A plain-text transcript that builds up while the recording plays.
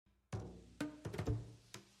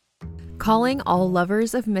Calling all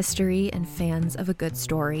lovers of mystery and fans of a good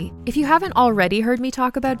story. If you haven't already heard me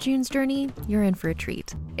talk about June's Journey, you're in for a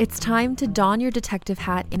treat. It's time to don your detective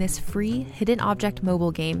hat in this free hidden object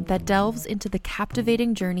mobile game that delves into the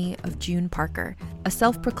captivating journey of June Parker, a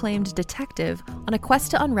self-proclaimed detective on a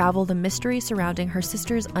quest to unravel the mystery surrounding her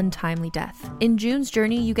sister's untimely death. In June's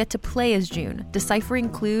Journey, you get to play as June, deciphering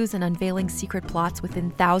clues and unveiling secret plots within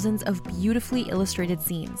thousands of beautifully illustrated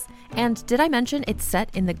scenes. And did I mention it's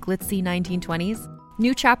set in the glitzy 1920s?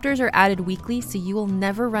 New chapters are added weekly, so you will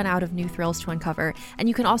never run out of new thrills to uncover, and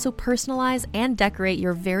you can also personalize and decorate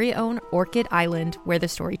your very own Orchid Island where the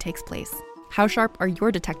story takes place. How sharp are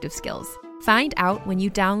your detective skills? Find out when you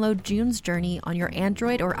download June's Journey on your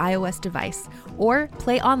Android or iOS device, or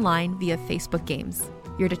play online via Facebook Games.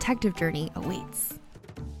 Your detective journey awaits.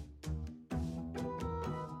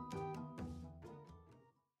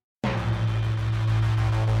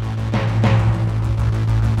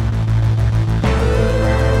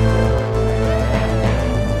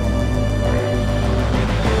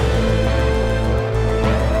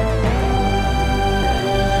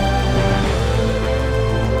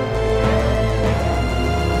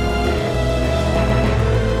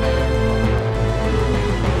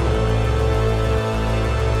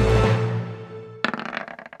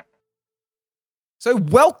 So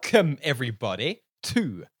welcome, everybody,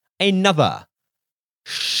 to another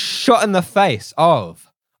shot in the face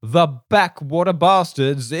of the Backwater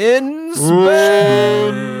Bastards in space.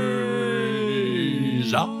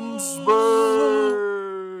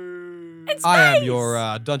 I am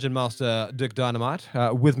your Dungeon Master, Dick Dynamite.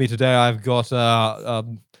 With me today, I've got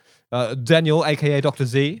Daniel, a.k.a. Dr.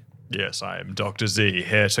 Z. Yes, I am Dr. Z,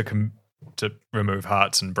 here to remove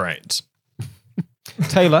hearts and brains.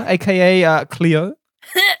 Taylor, a.k.a. Cleo.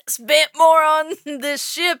 Spent more on this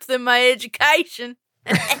ship than my education.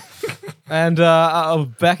 And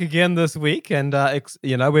back again this week, and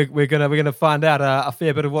we're gonna find out a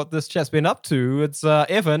fair bit of what this chat's been up to. It's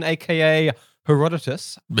Evan, aka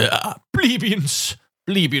Herodotus. Plebeians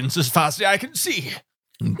as fast as I can see.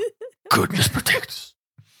 Goodness protects.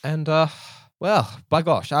 And well, by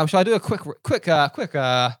gosh, shall I do a quick what's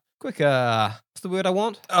the word I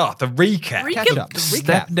want? Oh, the recap. Catch up. The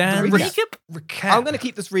recap. Recap. I'm going to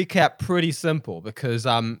keep this recap pretty simple because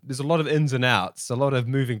there's a lot of ins and outs, a lot of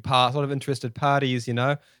moving parts, a lot of interested parties, you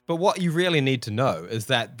know. But what you really need to know is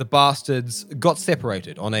that the bastards got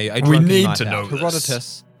separated on a drunken night to know out.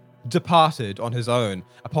 Herodotus departed on his own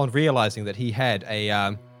upon realizing that he had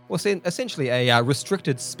essentially a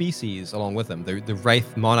restricted species along with him, the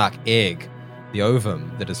Wraith Monarch egg, the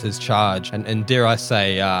ovum that is his charge, and dare I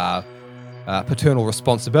say, paternal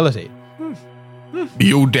responsibility.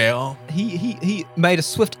 You dare? He made a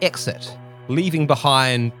swift exit, leaving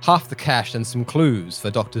behind half the cash and some clues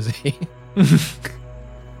for Dr. Z.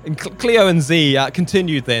 And Cleo and Z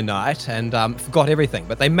continued their night and forgot everything,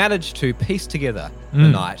 but they managed to piece together the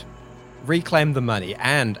night, reclaim the money,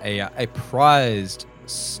 and a prized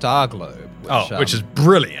star globe. Which is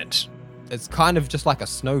brilliant. It's kind of just like a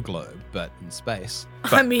snow globe, but in space.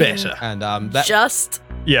 But I mean, better. And a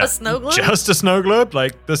snow globe? Just a snow globe?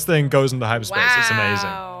 Like, this thing goes into hyperspace. Wow. It's amazing.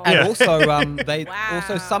 And Yeah. also, they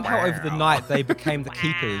also somehow over the night they became the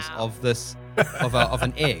keepers of this of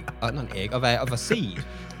an egg, not an egg, of a seed,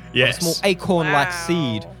 Yes. a small acorn-like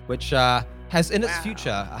seed, which has in its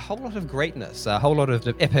future a whole lot of greatness, a whole lot of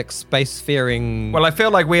epic spacefaring. Well, I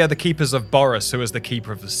feel like we are the keepers of Boris, who is the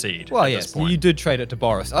keeper of the seed. Well, at yes, this point. you did trade it to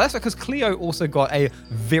Boris. Oh, that's because Cleo also got a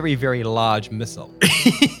very, very large missile.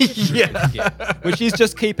 Yeah. Which she's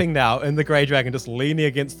just keeping now in the Grey Dragon, just leaning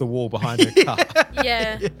against the wall behind her car.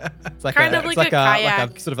 Yeah. It's like Kind of like a kayak.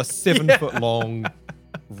 like a sort of a 7-foot-long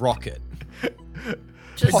rocket.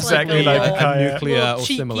 Just Exactly like like a a kayak. nuclear little or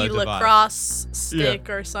cheeky similar device. lacrosse stick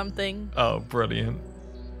or something. Oh, brilliant.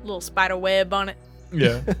 Little spider web on it.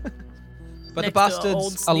 Yeah. But the Next to an old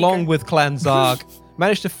bastards, sneaker. along with Clan Zarg,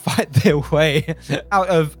 managed to fight their way out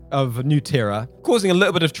of New Terra, causing a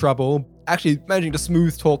little bit of trouble, actually managing to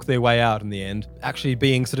smooth talk their way out in the end, actually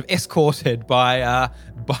being sort of escorted by a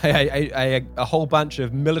whole bunch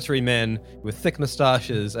of military men with thick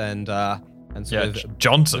moustaches and sort of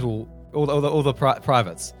Johnson. all the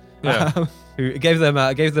privates, Yeah. who gave them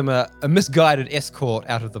a misguided escort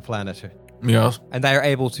out of the planet. Yes. And they are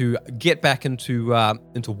able to get back into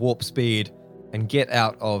warp speed and get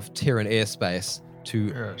out of Terran airspace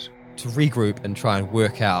to regroup and try and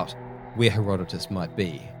work out where Herodotus might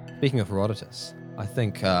be. Speaking of Herodotus, I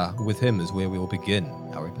think with him is where we will begin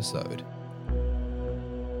our episode.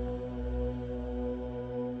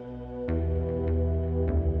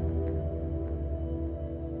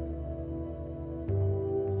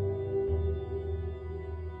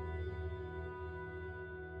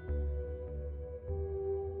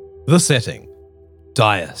 The setting,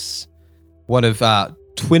 Daius, one of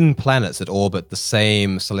twin planets that orbit the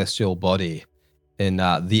same celestial body in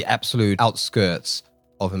the absolute outskirts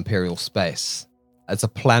of Imperial space. It's a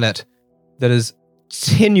planet that is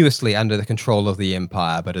tenuously under the control of the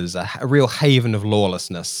Empire, but is a real haven of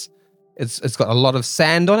lawlessness. It's got a lot of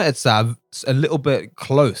sand on it. It's a little bit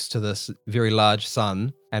close to this very large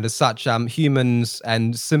sun, and as such, humans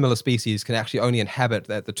and similar species can actually only inhabit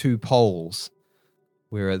at the two poles,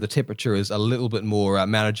 where the temperature is a little bit more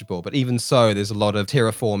manageable. But even so, there's a lot of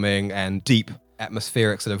terraforming and deep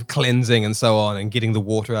atmospheric sort of cleansing and so on, and getting the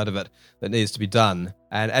water out of it that needs to be done.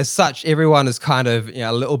 And as such, everyone is kind of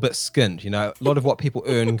a little bit skint. A lot of what people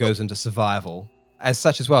earn goes into survival. As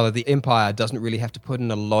such as well, the Empire doesn't really have to put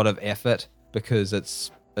in a lot of effort because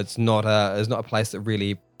it's not a place that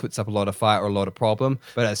really puts up a lot of fight or a lot of problem.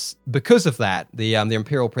 But because of that, the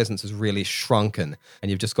Imperial presence is really shrunken, and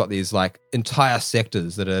you've just got these like entire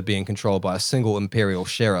sectors that are being controlled by a single Imperial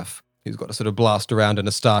sheriff who's got to sort of blast around in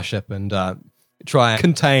a starship and try and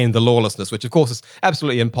contain the lawlessness, which of course is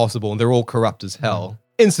absolutely impossible, and they're all corrupt as hell.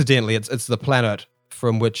 Incidentally, it's the planet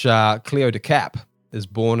from which Cleo de Cap is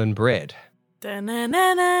born and bred.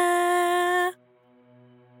 Da-na-na-na.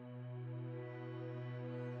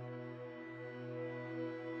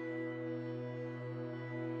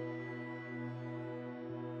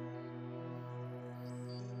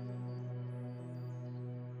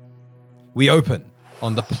 We open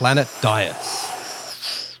on the planet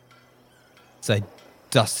Daius. It's a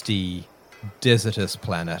dusty, desertous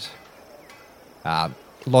planet. A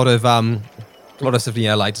lot of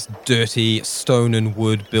like just dirty stone and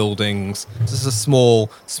wood buildings. This is a small,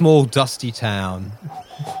 dusty town.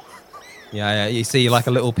 Yeah, you see like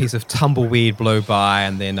a little piece of tumbleweed blow by,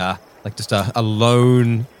 and then like just a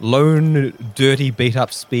lone, dirty, beat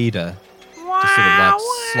up speeder, just sort of like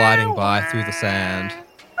sliding by through the sand.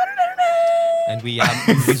 And we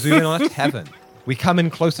zoom in on a tavern. We come in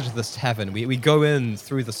closer to this tavern. We go in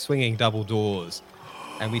through the swinging double doors,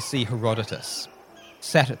 and we see Herodotus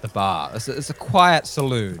sat at the bar. It's a quiet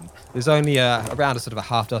saloon. There's only around a sort of a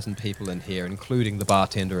half dozen people in here, including the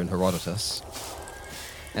bartender and Herodotus.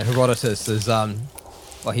 And Herodotus is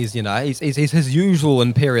he's his usual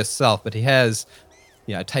imperious self, but he has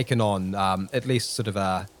taken on at least sort of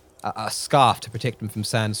a scarf to protect him from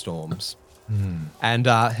sandstorms, and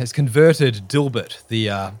has converted Dilbert,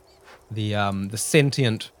 the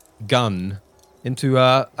sentient gun, into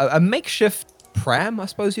a makeshift pram, I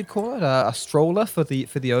suppose you'd call it, a stroller for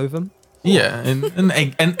the ovum. Yeah, an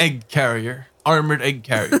egg carrier, armored egg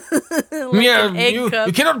carrier.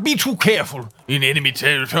 You cannot be too careful in enemy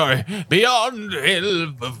territory beyond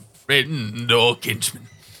help of friend or kinsman.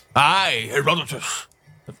 I, Herodotus,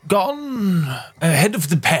 have gone ahead of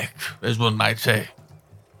the pack, as one might say.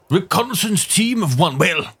 Reconnaissance team of one,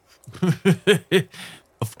 well,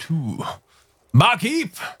 of two.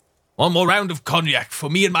 Barkeep, one more round of cognac for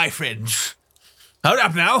me and my friends. Hurry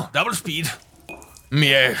up now, double speed.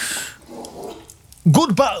 Yes.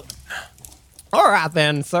 Good bud. All right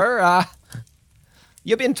then, sir.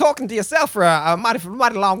 You've been talking to yourself for a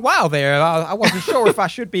mighty long while there. I wasn't sure if I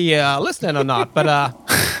should be listening or not, but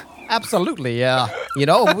absolutely. We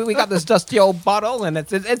got this dusty old bottle, and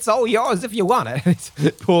it's all yours if you want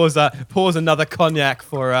it. Pours another cognac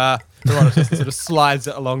for Herodotus and sort of slides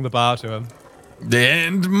it along the bar to him.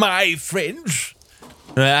 And my friends,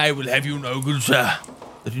 I will have you know, good sir,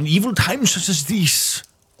 that in evil times such as these,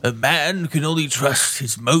 a man can only trust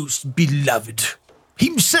his most beloved,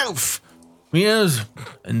 himself. Yes,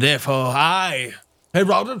 and therefore I,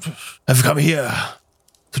 Herodotus, have come here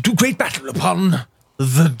to do great battle upon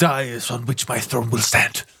the dais on which my throne will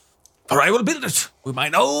stand. For I will build it with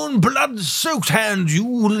mine own blood-soaked hand. You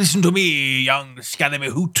listen to me, young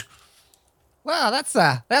Scalamahoot. Well, that's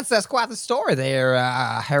quite the story there,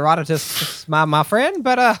 Herodotus, my friend.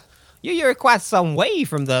 But you're quite some way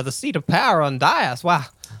from the seat of power on Daius. Well,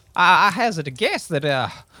 I hazard a guess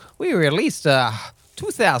that we were at least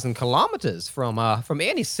 2,000 kilometers from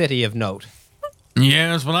any city of note.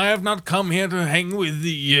 Yes, but I have not come here to hang with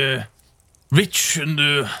the rich and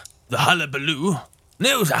the hullabaloo.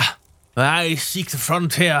 No, sir. I seek the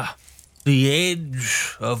frontier, the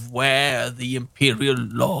edge of where the imperial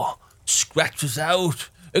law scratches out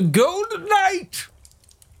a golden light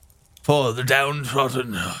for the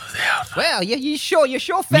downtrodden of the outer. Well, you sure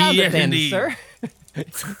found it then, indeed. sir.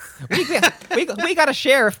 we got a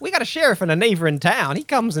sheriff. We got a sheriff in a neighboring town. He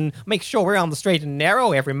comes and makes sure we're on the straight and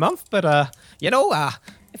narrow every month. But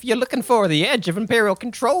if you're looking for the edge of imperial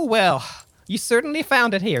control, well, you certainly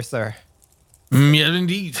found it here, sir. Yes,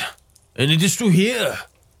 indeed. And it is to here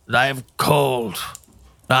that I have called.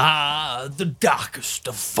 The darkest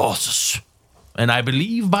of forces. And I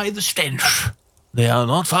believe by the stench, they are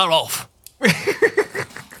not far off.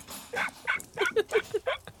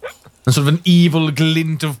 And sort of an evil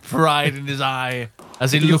glint of pride in his eye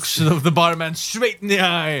as he looks the barman straight in the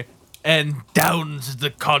eye and downs the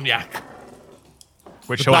cognac.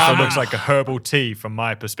 Which also looks like a herbal tea from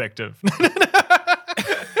my perspective.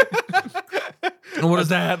 And what does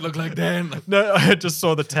that look like, Dan? No, I just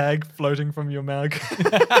saw the tag floating from your mug.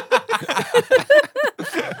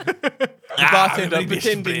 The bartender really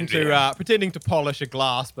pretending to polish a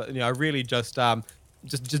glass, but really just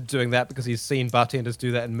doing that because he's seen bartenders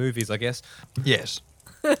do that in movies, I guess. Yes.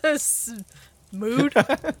 Mood.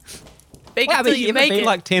 Fake it till you ever make been it.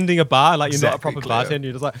 like tending a bar, like you're not a Exactly, proper Cleo. bartender.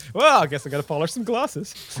 You're just like, well, I guess I got to polish some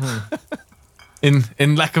glasses.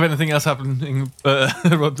 In lack of anything else happening,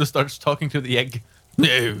 Rhoda starts talking to the egg.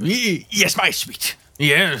 Yes, my sweet.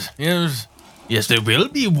 Yes. Yes, there will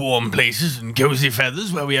be warm places and cozy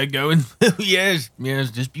feathers where we are going. Yes,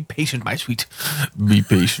 just be patient, my sweet. Be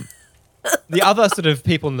patient. The other sort of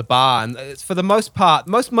people in the bar, and it's for the most part,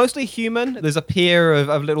 mostly human. There's a pair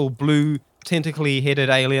of little blue tentacly headed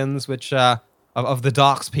aliens, which of the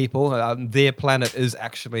Dark's people. Their planet is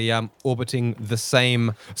actually orbiting the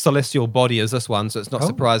same celestial body as this one, so it's not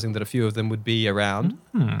surprising that a few of them would be around.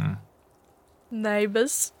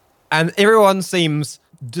 Neighbors. And everyone seems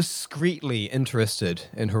discreetly interested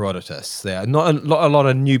in Herodotus. There are not a lot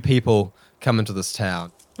of new people come into this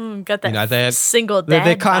town. Got that they're single dad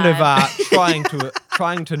They're kind vibe. of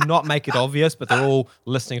trying to not make it obvious, but they're all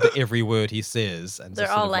listening to every word he says, and They're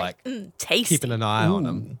just sort all of like, tasty. keeping an eye on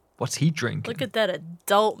him. What's he drinking? Look at that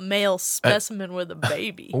adult male specimen with a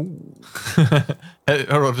baby.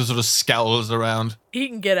 Herodotus sort of scowls around, He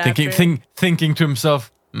can get after it. thinking to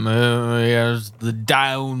himself, here's the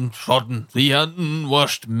downtrodden, the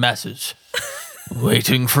unwashed masses.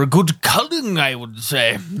 Waiting for a good culling, I would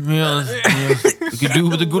say. Yes. We could do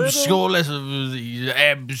with a good score less of these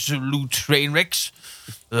absolute train wrecks.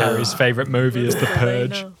 Harry's favorite movie is The Yeah, they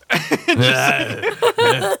Purge.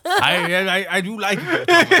 know. I do like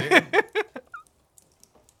it.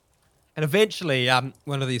 And eventually,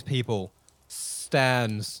 one of these people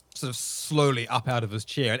stands sort of slowly up out of his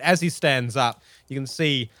chair, and as he stands up, you can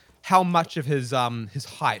see how much of his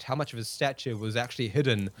height, how much of his stature was actually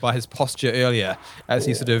hidden by his posture earlier, as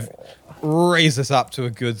he sort of raises up to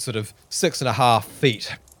a good sort of 6.5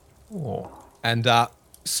 feet. And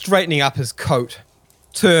straightening up his coat,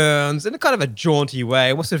 turns in a kind of a jaunty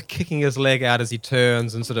way, almost sort of kicking his leg out as he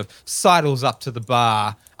turns and sort of sidles up to the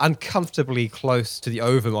bar, uncomfortably close to the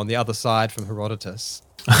ovum on the other side from Herodotus.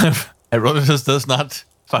 Herodotus does not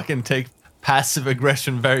fucking take passive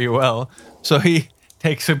aggression very well, so he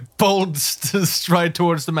takes a bold stride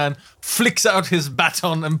towards the man, flicks out his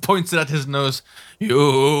baton and points it at his nose.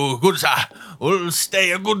 You, good sir, will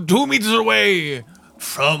stay a good 2 meters away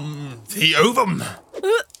from the ovum,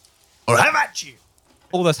 or have at you.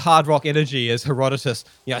 All this hard rock energy as Herodotus,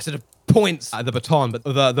 sort of points at the baton, but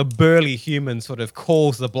the burly human sort of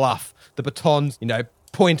calls the bluff. The baton's,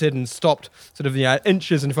 pointed and stopped sort of,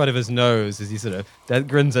 inches in front of his nose as he sort of that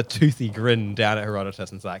grins a toothy grin down at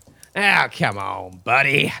Herodotus and it's like, oh, come on,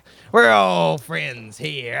 buddy. We're all friends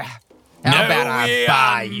here. How about I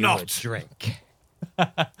buy you a drink?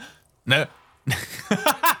 No.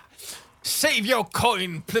 Save your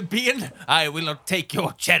coin, plebeian. I will not take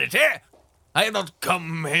your charity. I have not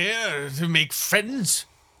come here to make friends.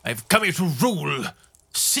 I've come here to rule.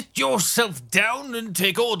 Sit yourself down and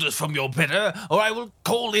take orders from your better, or I will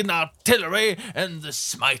call in artillery and the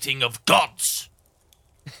smiting of gods.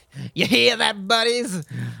 You hear that, buddies?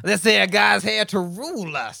 This here guy's here to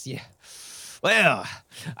rule us. Yeah. Well,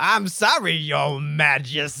 I'm sorry, Your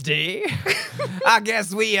Majesty. I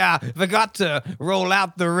guess we forgot to roll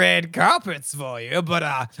out the red carpets for you,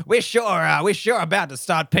 but we're sure about to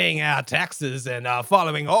start paying our taxes and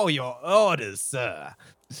following all your orders, sir.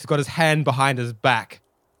 He's got his hand behind his back,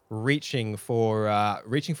 reaching for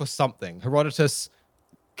something. Herodotus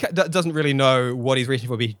doesn't really know what he's reaching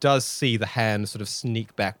for, but he does see the hand sort of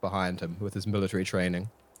sneak back behind him with his military training.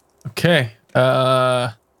 Okay.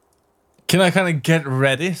 Can I kind of get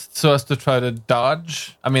ready so as to try to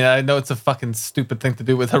dodge? I mean, I know it's a fucking stupid thing to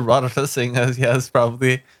do with Herodotus, seeing as he has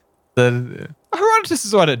probably the... Herodotus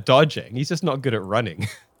is good at dodging. He's just not good at running.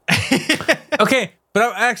 Okay,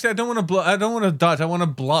 but I don't want to I don't want to dodge. I want to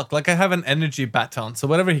block. Like I have an energy baton, so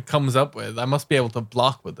whatever he comes up with, I must be able to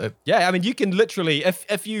block with it. Yeah, I mean, you can literally,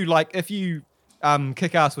 if you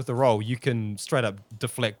kick ass with the roll, you can straight up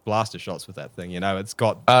deflect blaster shots with that thing. It's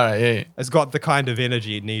got All right, yeah. it's got the kind of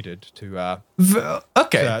energy needed to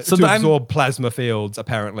Okay, to I'm absorb plasma fields.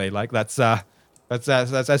 Apparently, like that's That's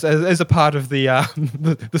as a part of the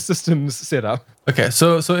the system's setup. Okay,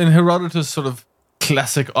 so in Herodotus' sort of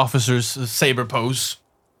classic officer's saber pose,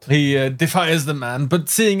 he defies the man, but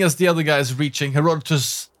seeing as the other guy is reaching,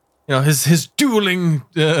 Herodotus, his dueling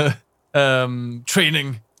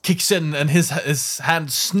training kicks in, and his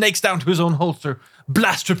hand snakes down to his own holster,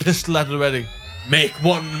 blaster pistol at the ready. Make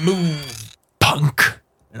one move, punk,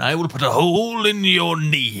 and I will put a hole in your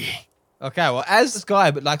knee. Okay, well, as this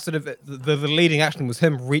guy, but like sort of the leading action was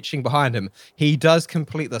him reaching behind him. He does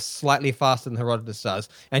complete this slightly faster than Herodotus does,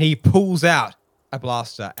 and he pulls out a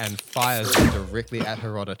blaster and fires it directly at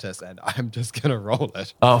Herodotus, and I'm just gonna roll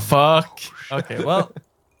it. Oh, fuck. Okay, well,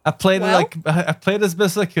 I played as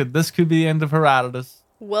best I could. This could be the end of Herodotus.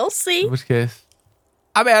 We'll see. In which case?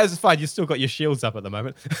 I mean, it's fine. You still got your shields up at the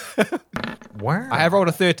moment. Wow. I have rolled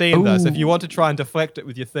a 13 though, so if Ooh. you want to try and deflect it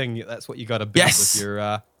with your thing, that's what you got to beat with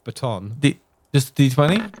your baton. Just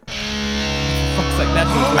D20? Fuck's sake,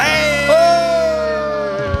 natural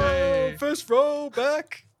 20. First roll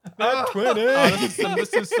back at 20.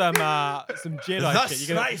 This is some Jedi Thus shit.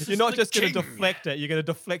 slices You're not the just going king. to deflect it. You're going to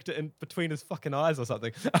deflect it in between his fucking eyes or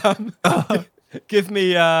something. Give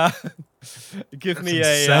me a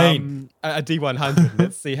D100.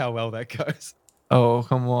 Let's see how well that goes. Oh,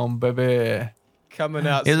 come on, baby. Coming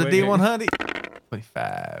out. Here's a swinging. D100.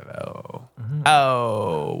 25. Oh.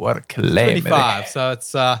 Oh, what a calamity. 25. So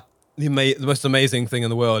it's the most amazing thing in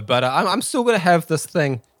the world. But I'm still going to have this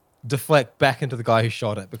thing deflect back into the guy who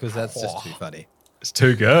shot it because that's just too funny. It's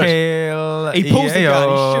too good. Hell He pulls the gun,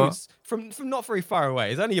 he yeah. shoots from not very far away.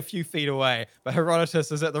 He's only a few feet away, but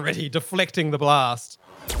Herodotus is at the ready, deflecting the blast.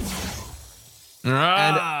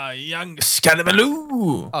 Young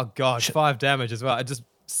Scalabaloo. Oh god, 5 damage as well. It just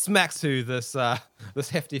smacks to this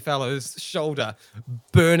hefty fellow's shoulder,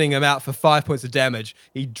 burning him out for 5 points of damage.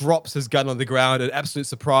 He drops his gun on the ground in absolute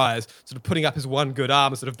surprise, sort of putting up his one good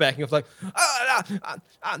arm and sort of backing off like,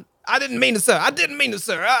 I didn't mean it, sir. I didn't mean it,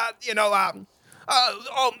 sir.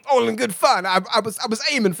 All in good fun. I was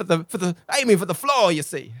aiming for the floor, you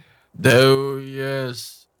see. Oh,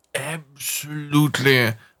 yes.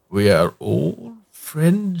 Absolutely. We are all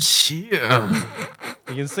friends here.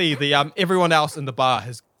 You can see the everyone else in the bar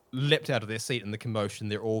has leapt out of their seat in the commotion.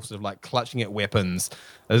 They're all sort of like clutching at weapons.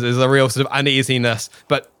 There's a real sort of uneasiness,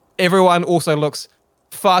 but everyone also looks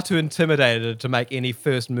far too intimidated to make any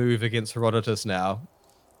first move against Herodotus now.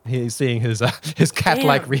 He's seeing his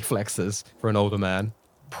cat-like reflexes for an older man.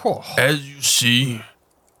 As you see,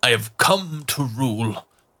 I have come to rule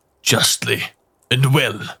justly and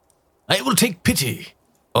well. I will take pity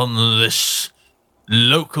on this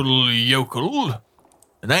local yokel,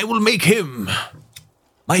 and I will make him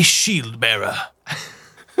my shield bearer.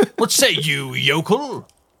 What say you, yokel?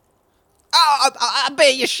 Oh, I'll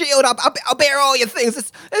bear your shield. I'll bear all your things.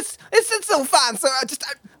 It's so fine, sir.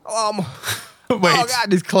 Wait. Oh god,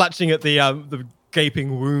 he's clutching at the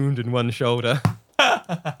gaping wound in one shoulder.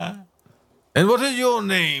 And what is your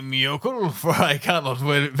name, yokel? For I cannot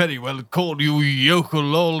very well call you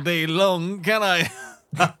yokel all day long, can I?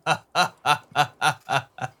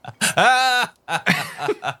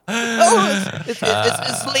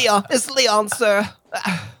 It's Leon. It's Leon, sir.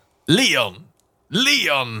 Leon.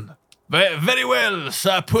 Very well,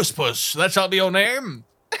 Sir Puss. That shall be your name.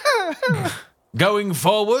 Going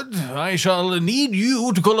forward, I shall need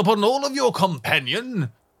you to call upon all of your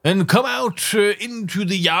companion and come out into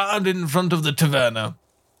the yard in front of the taverna.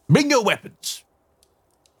 Bring your weapons.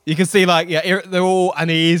 You can see, like, yeah, they're all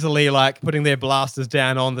uneasily, like, putting their blasters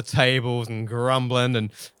down on the tables and grumbling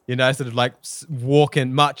and, sort of, like,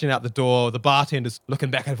 marching out the door. The bartender's looking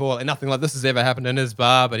back and forth, and nothing like this has ever happened in his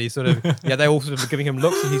bar, but he's sort of, they all sort of giving him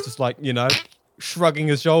looks, and he's just, like, shrugging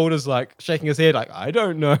his shoulders, like, shaking his head, like, I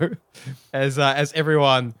don't know, as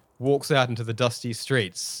everyone walks out into the dusty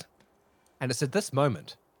streets. And it's at this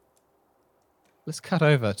moment, let's cut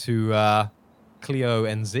over to Cleo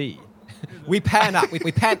and Z. We pan up.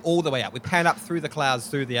 We pan all the way up. We pan up through the clouds,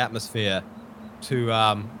 through the atmosphere, to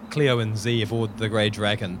Cleo and Z aboard the Grey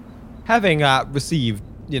Dragon, having received,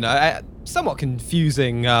 a somewhat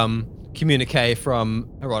confusing communique from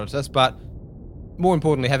Herodotus, but more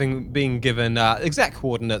importantly, having been given exact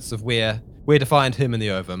coordinates of where to find him in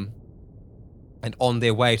the Ovum, and on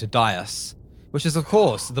their way to Dias, which is, of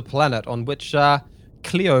course, the planet on which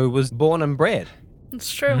Cleo was born and bred.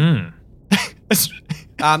 It's true.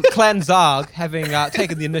 Clan Zarg, having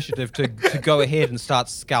taken the initiative to go ahead and start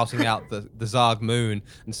scouting out the Zarg moon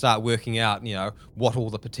and start working out, what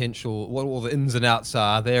all the ins and outs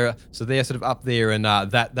are. They're sort of up there in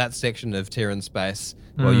that section of Terran space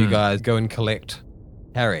while you guys go and collect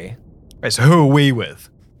Harry. Wait, so who are we with?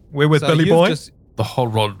 We're with So Billy you've Boy? just- The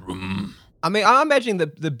Horror Room. I mean, I'm imagining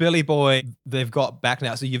the Billy Boy they've got back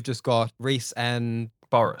now. So you've just got Reese and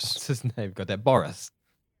Boris. what's his name? Got that Boris.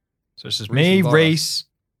 So it's just Reese me, and Boris. Reese,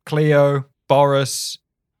 Cleo, Boris,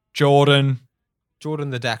 Jordan. Jordan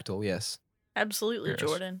the Dactyl. Yes. Absolutely, Yes.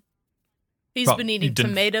 Jordan. He's Well, been you eating didn't-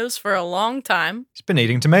 tomatoes for a long time. He's been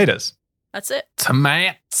eating tomatoes. That's it.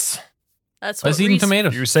 Tomatoes. That's Why what is he eating Reese-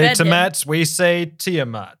 tomatoes? You say Fed him. tomats, we say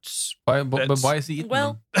Tiamats. But That's- why is he eating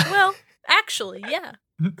Well, actually, yeah.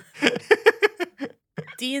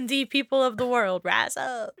 D&D people of the world, rise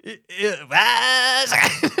up. Rise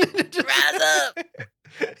Rise up.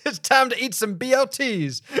 It's time to eat some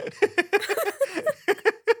BLTs.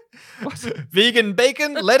 Vegan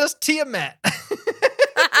bacon, lettuce, Tiamat.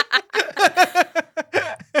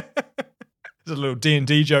 There's a little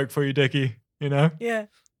D&D joke for you, Dickie. You know? Yeah.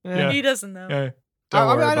 Yeah. He doesn't know. Yeah. Don't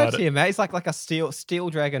worry I know about it. Tiamat. He's like a steel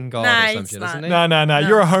dragon god Nah, or some it's shit, not. isn't he? No. No.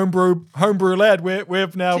 You're a homebrew lad.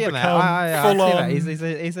 We've now Tiamat. become full on.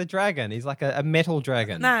 He's a dragon. He's like a metal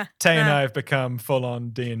dragon. Nah. Tay and nah. I have become full on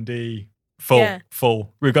D&D. Yeah.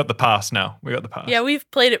 Full. We've got the pass now. We got the pass. Yeah, we've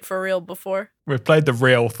played it for real before. We've played the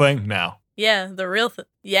real thing now. Yeah, the real thing.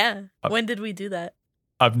 Yeah. Uh, When did we do that?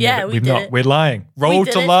 We've we did not. it. We're lying. Roll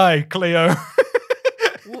did to it. lie, Cleo.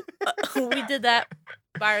 We did that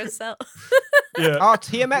by ourselves. Yeah. Oh,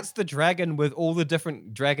 Tiamat's the dragon with all the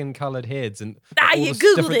different dragon-colored heads and Ah, all you the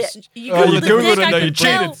Googled different it. You Oh, Googled you the Googled dick, it. I No, can you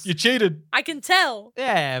tell. cheated. You cheated. I can tell.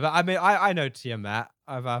 Yeah, but I mean, I know Tiamat.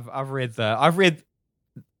 I've read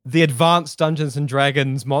the Advanced Dungeons and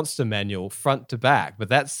Dragons Monster Manual front to back, but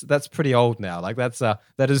that's pretty old now. Like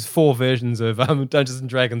that is 4 versions of Dungeons and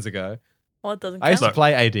Dragons ago. Well, it doesn't I used to count.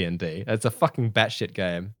 play AD&D. It's a fucking batshit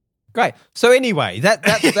game. Great. So anyway,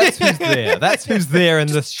 that's who's there. That's who's there in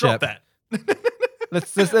this Drop ship. that.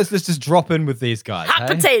 Let's just drop in with these guys. Hot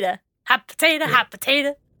hey? potato. Hot potato. Hot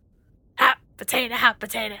potato. Hot potato. Hot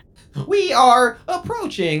potato. We are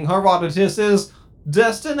approaching Herodotus's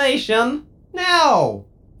destination now,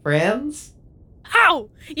 friends. How?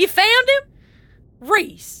 You found him?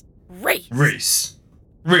 Reese. Reese,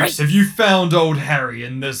 Reese. have you found old Harry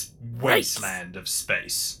in this Reese. wasteland of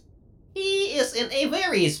space? He is in a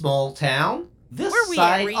very small town, this Where we at,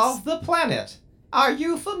 side Reese? of the planet. Are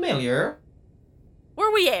you familiar?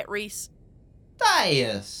 Where we at, Reese?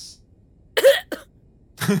 Dias.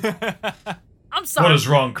 I'm sorry.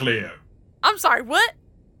 wrong, Cleo? I'm sorry. What?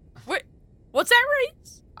 What's that,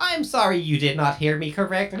 Reese? I'm sorry you did not hear me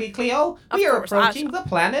correctly, Cleo. Of We are course, approaching the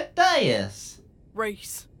planet Dias.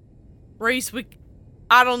 Reese,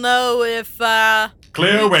 I don't know if,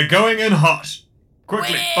 Cleo, we're going in hot.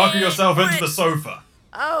 Quickly, Wait, buckle yourself into wait. the sofa.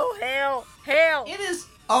 oh, hell. It is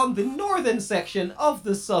on the northern section of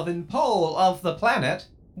the southern pole of the planet,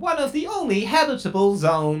 one of the only habitable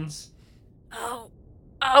zones.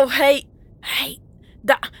 Hey,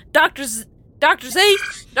 Dr. Z, Dr. Z,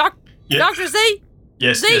 Yeah. Dr. Z,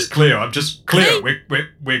 Yes, Z. yes, Cleo. I'm just Cleo. Z.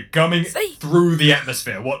 We're coming Z. through the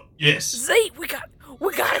atmosphere. What? Yes, Z, we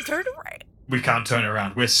gotta turn around. we can't turn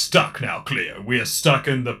around. We're stuck now, Cleo. We are stuck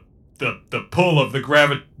in the pull of the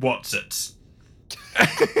Whatsits.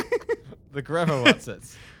 The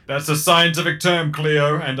Graviwotsits. That's a scientific term,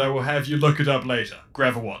 Cleo, and I will have you look it up later.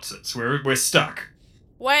 Graviwotsits. We're stuck.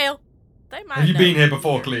 Well, they might Have you know been here me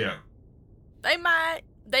before, Cleo? They might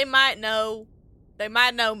know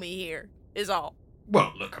me here, is all.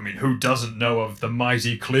 Well, look, I mean, who doesn't know of the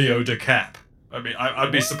mighty Cleo de Cap? I mean,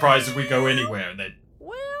 I'd be surprised if we go anywhere and they...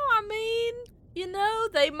 Well, I mean,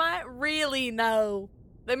 they might really know.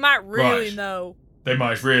 They might really Right. know They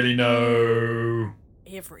might really know...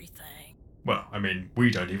 everything. Well, I mean, we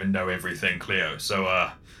don't even know everything, Cleo, so,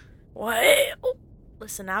 Well,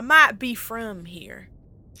 listen, I might be from here.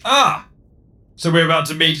 Ah! So we're about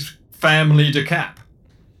to meet Family de Cap.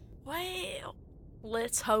 Well,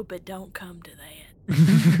 let's hope it don't come to that.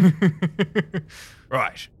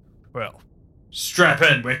 Right. Well, strap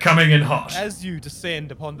in. We're coming in hot. As you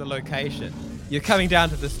descend upon the location, you're coming down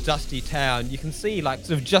to this dusty town. You can see, like,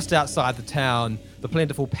 sort of just outside the town, the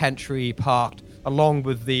plentiful pantry parked, along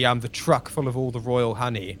with the truck full of all the royal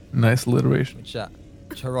honey, Nice alliteration. which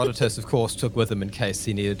Herodotus, of course, took with him in case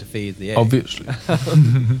he needed to feed the egg. Obviously.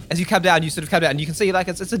 As you come down, you can see, like,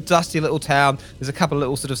 it's a dusty little town. There's a couple of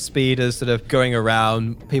little sort of speeders sort of going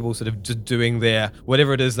around, people sort of just doing their,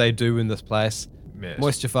 whatever it is they do in this place. Yes.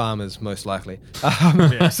 Moisture farmers, most likely.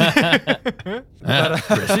 Yes.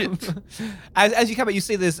 As you come out, you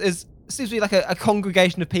see this seems to be like a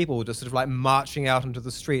congregation of people just sort of like marching out into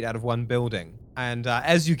the street out of one building. And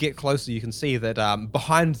as you get closer, you can see that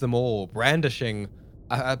behind them all, brandishing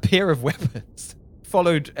a pair of weapons,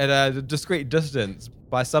 followed at a discreet distance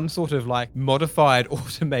by some sort of like modified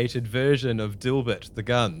automated version of Dilbert the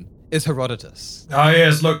gun is Herodotus. Ah,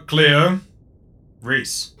 yes, look, Cleo.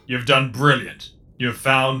 Reese, you've done brilliant. You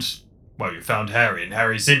found Harry, and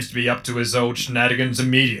Harry seems to be up to his old shenanigans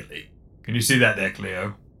immediately. Can you see that there,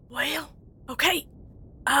 Cleo? Well, okay.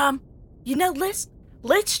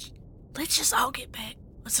 Let's just all get back.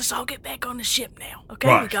 Let's just all get back on the ship now. Okay,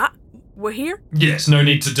 Right. we're here. Yes, no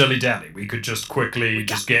need to dilly-dally. We could just quickly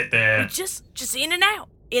get there. We just in and out.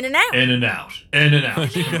 In and out. In and out. In and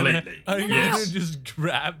out. Completely. Are you Yes. gonna just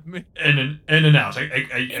grab me? In and out. In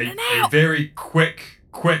and A out. very quick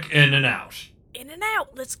in and out. In and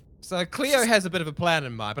out. Let's. So Cleo has a bit of a plan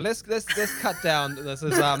in mind, but let's cut down.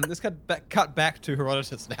 Let's cut back to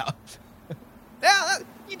Herodotus now. Now,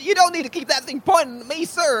 you don't need to keep that thing pointing at me,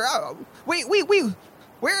 sir.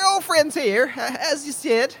 We're all friends here, as you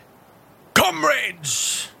said.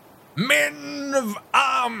 Comrades, men of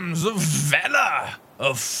arms, of valor,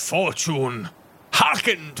 of fortune,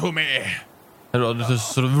 hearken to me. Herodotus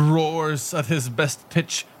sort of roars at his best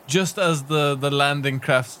pitch just as the landing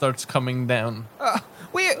craft starts coming down.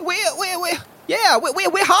 We're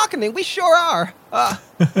hearkening. We sure are.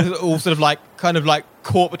 All sort of like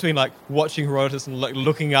caught between like watching Herodotus and like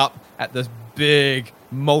looking up at this big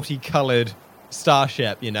multicolored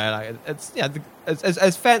starship. You know, like it's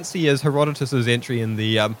as fancy as Herodotus's entry in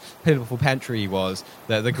the Pitiful Pantry was.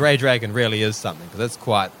 The Grey Dragon really is something because it's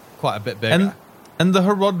quite a bit bigger. And the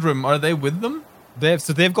Herodrim, are they with them?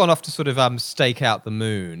 They've gone off to sort of stake out the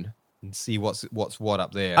moon and see what's what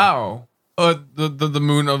up there. Oh, the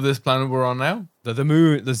moon of this planet we're on now? The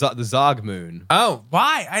moon, the Zarg moon. Oh,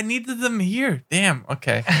 why? I needed them here. Damn.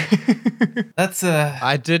 Okay. That's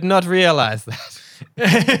I did not realize that.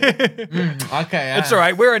 okay. It's all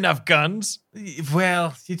right. We're enough guns.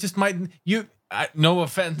 Well, you just might no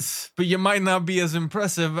offense, but you might not be as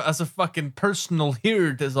impressive as a fucking personal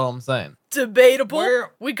herd. Is all I'm saying. Debatable.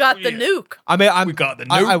 We got the nuke. I mean, We got the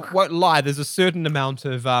I nuke. won't lie. There's a certain amount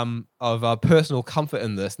of personal comfort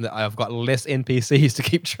in this, and that I've got less NPCs to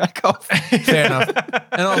keep track of. Fair enough.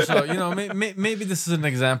 And also, maybe this is an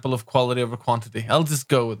example of quality over quantity. I'll just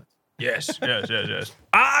go with it. Yes.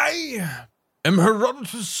 I am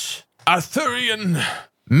Herodotus Arthurian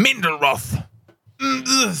Mindelroth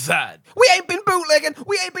the Third. We ain't been bootlegging.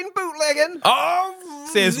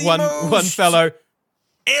 Says The one most fellow,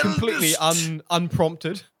 completely eldest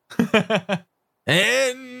unprompted.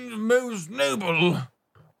 and most noble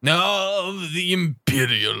of the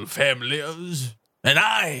imperial families, and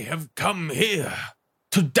I have come here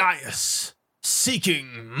to Dias,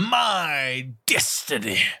 seeking my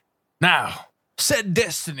destiny. Now, said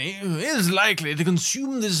destiny is likely to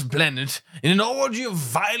consume this planet in an orgy of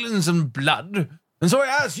violence and blood. And so I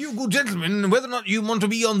ask you, good gentlemen, whether or not you want to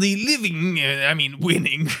be on the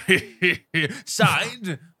winning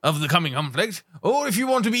side of the coming conflict, or if you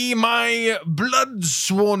want to be my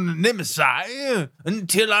blood-sworn nemesis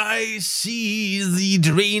until I see the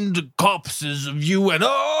drained corpses of you and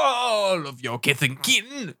all of your kith and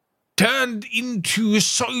kin turned into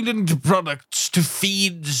soylent products to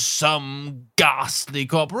feed some ghastly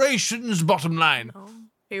corporation's bottom line. Oh,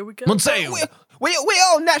 here we go. Monseo. We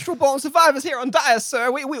all natural born survivors here on Dias, sir.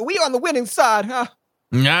 We on the winning side, huh?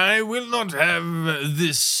 I will not have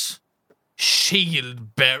this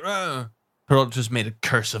shield bearer. Herodotus made a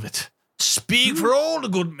curse of it. Speak for all the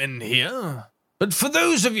good men here, but for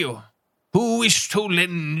those of you who wish to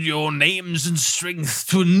lend your names and strength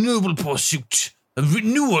to a noble pursuit of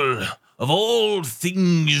renewal of all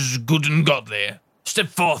things good and godly, step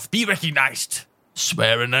forth, be recognized,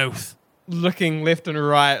 swear an oath. Looking left and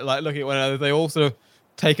right, like looking at one another, they all sort of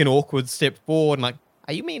take an awkward step forward and like,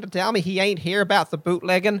 Are you mean to tell me he ain't here about the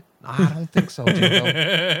bootlegging? no, I don't think so,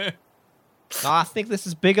 Jingo. No, I think this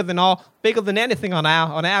is bigger than anything on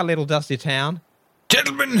our little dusty town.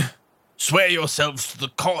 Gentlemen, swear yourselves to the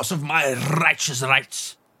cause of my righteous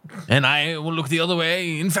rights, and I will look the other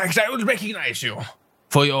way. In fact, I will recognize you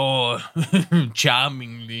for your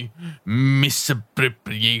charmingly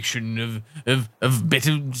misappropriation of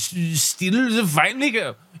better stills of fine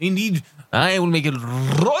liquor. Indeed, I will make a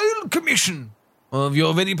royal commission of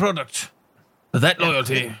your very product. That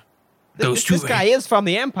loyalty goes to This guy is from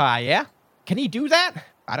the Empire, yeah? Can he do that?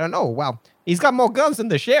 I don't know. Well, he's got more guns than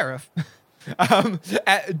the sheriff.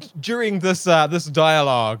 During this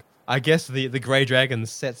dialogue, I guess the Grey Dragon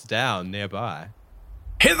sets down nearby.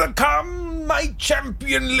 Hither come my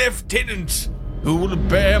champion lieutenant, who will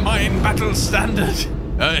bear my battle standard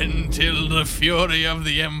until the fury of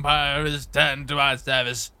the Empire is turned to our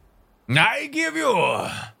service. I give you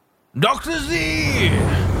Dr. Z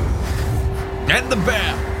and the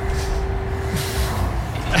bear.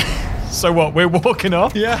 So what? We're walking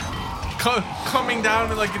off? Yeah. Coming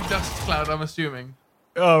down in like a dust cloud, I'm assuming.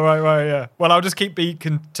 Oh, right, yeah. Well, I'll just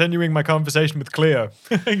continuing my conversation with Cleo.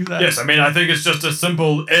 Exactly. Yes, I mean, I think it's just a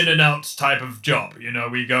simple in and out type of job. You know,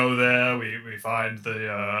 we go there, we find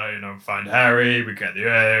find Harry, we get the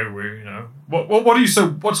egg,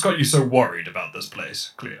 what's got you so worried about this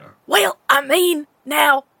place, Cleo? Well, I mean,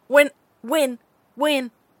 now, when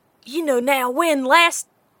last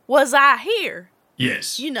was I here?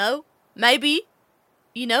 Yes. Maybe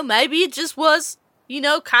it just was,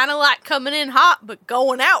 kind of like coming in hot, but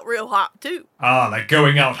going out real hot, too. Ah, like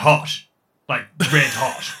going out hot. Like red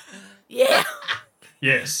hot. Yeah.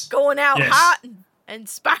 Yes. Going out Yes. hot and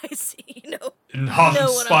spicy, And hot You know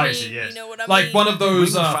and what I spicy, mean, yes. you know what I like mean. one of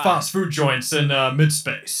those Wing fire. fast food joints in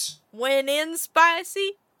mid-space. Went in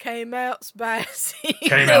spicy, came out spicy. You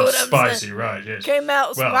Came know out what I'm spicy, saying? right, yes. Came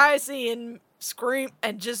out Well. spicy and scream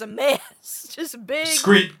and just a mess. Just a big...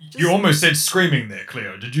 You just- almost said screaming there,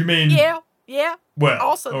 Cleo. Did you mean... Yeah. Well,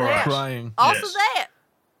 Also all that. right. Crying. Also Yes. that.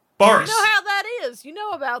 Boris. You know how that is. You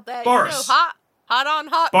know about that. Boris. Hot on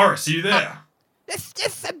hot. Boris, are you there? I'm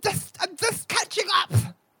just catching up.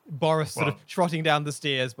 Boris sort Well. of trotting down the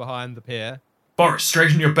stairs behind the pair. Boris,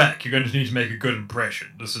 straighten your back. You're going to need to make a good impression.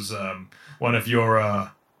 This is one of your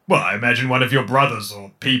I imagine one of your brothers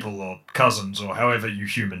or people or cousins or however you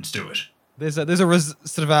humans do it. There's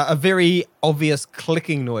sort of a very obvious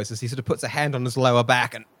clicking noise as he sort of puts a hand on his lower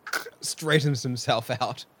back and straightens himself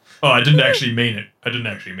out. Oh, I didn't actually mean it. I didn't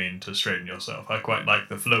actually mean to straighten yourself. I quite like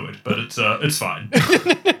the fluid, but it's fine.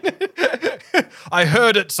 I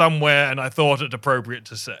heard it somewhere and I thought it appropriate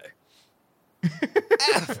to say.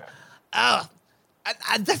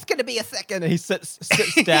 I'm just gonna be a second. And he sits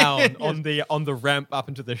down on the ramp up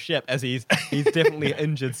into the ship as he's definitely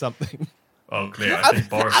injured something. Oh, clear. I think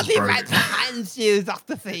Boris I'll is be broken. right behind you,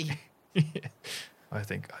 Dr. C. I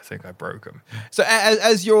think I broke him. So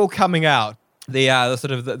as you're all coming out, the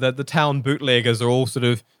sort of the town bootleggers are all sort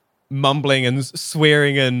of mumbling and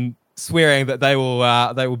swearing that they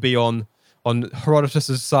will be on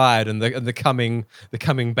Herodotus's side in the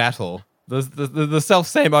coming battle. The self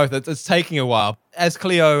same oath. It's taking a while. As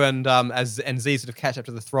Cleo and Z sort of catch up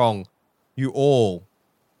to the throng, you all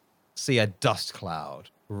see a dust cloud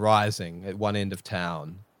rising at one end of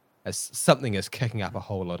town as something is kicking up a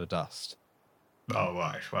whole lot of dust. Oh,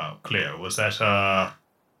 right. Well, clear. Was that,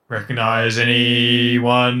 recognize any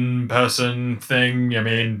one person thing? I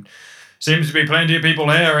mean, seems to be plenty of people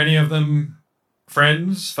here. Any of them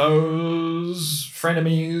friends, foes,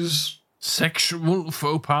 frenemies? Sexual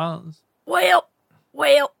faux pas. Well,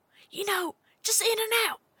 just in and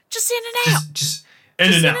out. Just in and out. Just in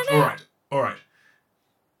Just and in out. and All right.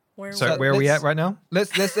 Where So So where are we let's- at right now?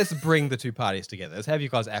 Let's bring the two parties together. Let's have you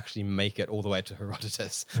guys actually make it all the way to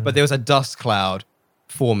Herodotus. But there was a dust cloud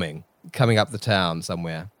forming, coming up the town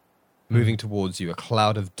somewhere, moving towards you. A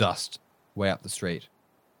cloud of dust way up the street.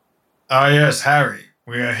 Ah, yes, Harry.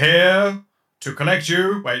 We are here to collect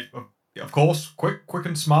you. Wait, of course, quick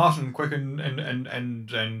and smart, and quick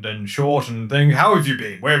and short and thing. How have you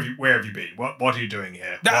been? Where have you been? What are you doing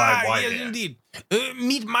here? Why yes, here? indeed.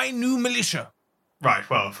 Meet my new militia. Right.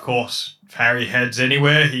 Well, of course, if Harry heads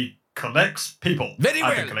anywhere, he collects people. Very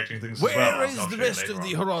I've been well. collecting things Where as well. is I'll the show you rest later of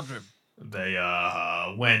the on. Herodrim?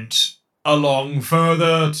 They went along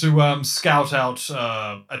further to scout out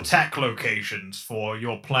attack locations for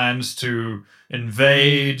your plans to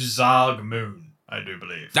invade Zarg Moon, I do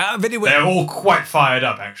believe. Very well. They're all quite fired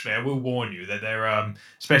up, actually. I will warn you that they're,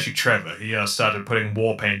 especially Trevor. He started putting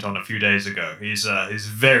war paint on a few days ago. He's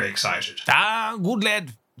very excited. Good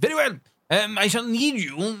lad. Very well. I shall need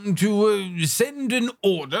you to send an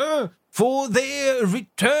order for their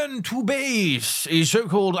return to base, a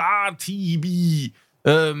so-called RTB.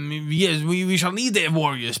 Yes, we shall need their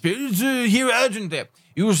warrior spirits here urgently.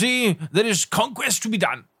 You see, there is conquest to be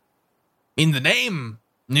done. In the name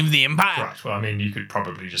of the Empire. Right, well, I mean, you could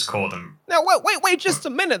probably just call them... Now, wait just a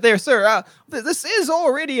minute there, sir. This is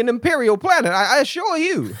already an Imperial planet, I assure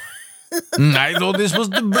you. I thought this was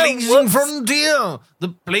the blazing frontier, the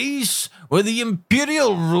place where the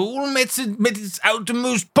Imperial rule met its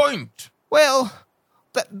outermost point. Well,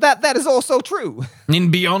 that is also true.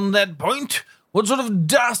 And beyond that point, what sort of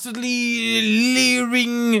dastardly,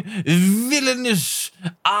 leering, villainous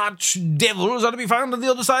arch-devils are to be found on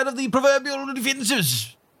the other side of the proverbial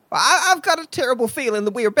defences? I've got a terrible feeling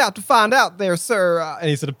that we're about to find out there, sir. And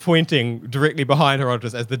he's sort of pointing directly behind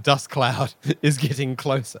Herodotus as the dust cloud is getting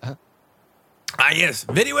closer. Ah, yes,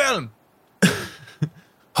 very well.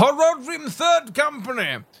 Herodrim 3rd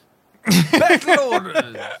Company. Battle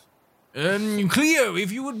orders. Cleo,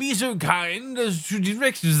 if you would be so kind as to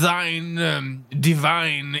direct thine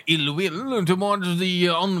divine ill will towards the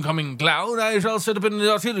oncoming cloud, I shall set up an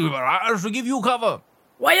artillery barrage to give you cover.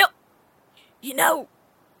 Well, we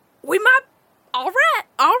might. All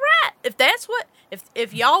right. If that's what,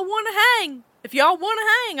 if y'all want to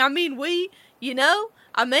hang, I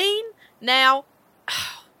mean, now.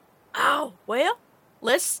 Oh well.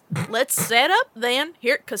 Let's set up then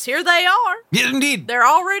here, because here they are. Yes, indeed. They're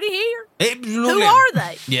already here. Absolutely. Who are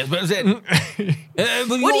they? Yes, well said.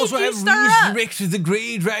 But you What also did you have stir up? resurrected the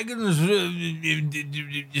grey dragons,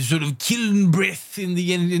 sort of killing breath in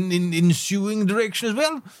the ensuing direction as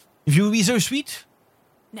well. If you would be so sweet.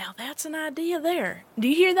 Now that's an idea there. Do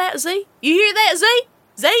you hear that, Z? You hear that,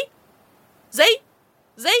 Z?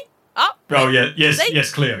 Z? Oh. Oh, yeah, yes, Z?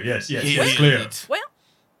 yes, Cleo, yes, Yes, Cleo.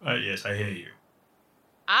 Well, Yes, I hear you.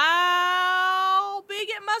 I'll be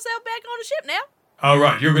getting myself back on the ship now. All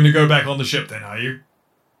right, you're going to go back on the ship then, are you?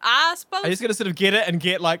 I suppose. Are you just gonna sort of get it and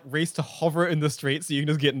get like Reese to hover it in the street so you can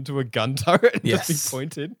just get into a gun turret and just Yes. be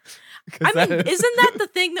pointed? I mean, isn't that the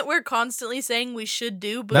thing that we're constantly saying we should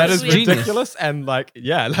do? that is genius. ridiculous and like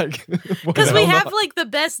Because we have like the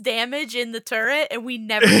best damage in the turret and we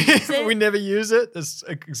never use it. We never use it. That's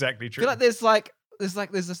exactly I true. feel like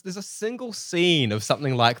there's a single scene of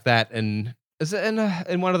something like that is it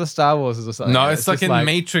in one of the Star Wars or something? No, it's like just in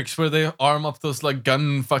Matrix where they arm up those like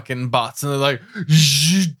gun fucking bots and they're like,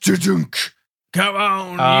 come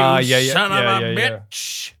on, you son of a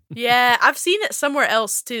bitch. Yeah, I've seen it somewhere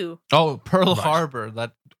else too. Oh, Pearl Harbor,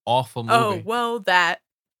 that awful movie. Oh, well, that.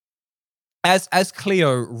 As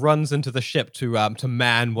Cleo runs into the ship to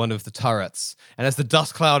man one of the turrets, and as the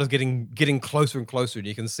dust cloud is getting closer and closer, and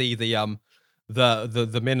you can see the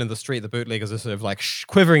men in the street, the bootleggers, are sort of like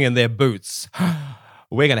quivering in their boots.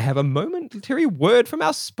 We're going to have a momentary word from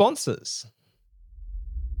our sponsors.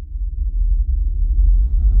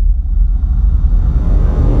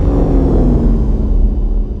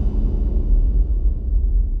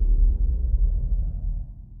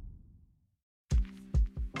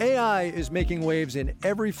 AI is making waves in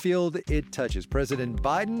every field it touches. President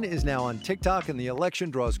Biden is now on TikTok, and the election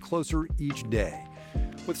draws closer each day.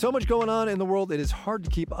 With so much going on in the world, it is hard to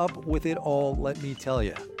keep up with it all, let me tell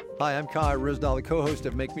you. Hi, I'm Kai Rizdal, the co-host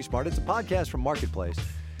of Make Me Smart. It's a podcast from Marketplace.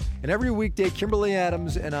 And every weekday, Kimberly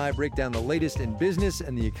Adams and I break down the latest in business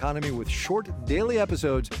and the economy with short daily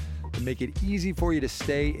episodes to make it easy for you to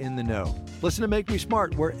stay in the know. Listen to Make Me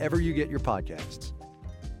Smart wherever you get your podcasts.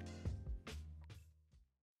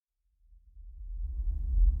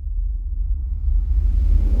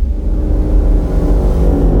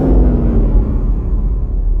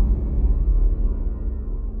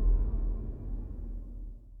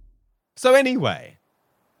 So anyway,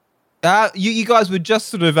 you guys were just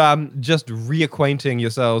sort of just reacquainting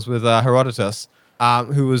yourselves with Herodotus,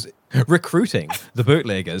 who was recruiting the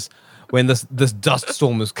bootleggers when this dust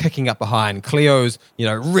storm was kicking up behind. Cleo's,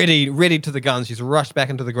 ready to the guns. She's rushed back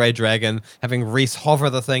into the Grey Dragon, having Reese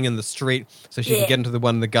hover the thing in the street so she can get into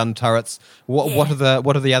one of the gun turrets. What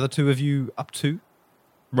are the other two of you up to?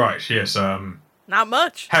 Right, yes, Not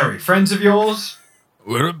much. Harry, friends of yours?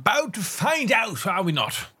 We're about to find out, are we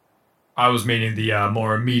not? I was meaning the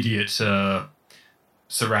more immediate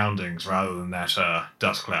surroundings rather than that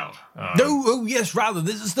dust cloud. Yes, rather.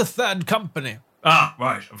 This is the third company. Ah,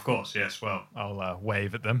 right, of course, yes, well. I'll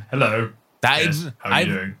wave at them. Hello. Yes, how are you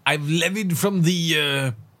doing? I've levied from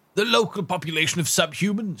the local population of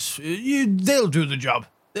subhumans. They'll do the job.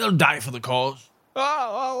 They'll die for the cause.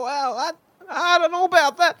 Oh well, I don't know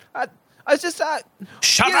about that. I just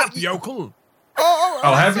Shut up, yokel!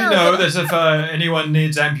 I'll have you know that if anyone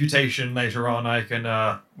needs amputation later on, I can,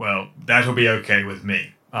 that'll be okay with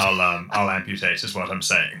me. I'll amputate, is what I'm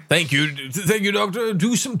saying. Thank you, Doctor.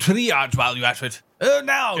 Do some triage while you're at it.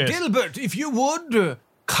 Now, Yes. Gilbert, if you would,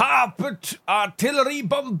 carpet artillery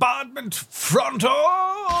bombardment frontal.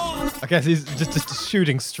 I guess he's just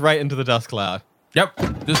shooting straight into the dust cloud.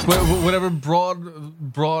 Yep, just whatever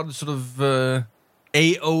broad sort of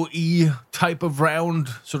AOE type of round,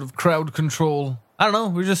 sort of crowd control. I don't know.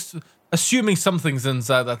 We're just assuming something's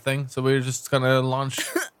inside that thing, so we're just gonna launch.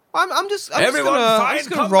 I'm just Everyone find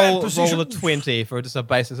gonna combat roll position. a 20 for just a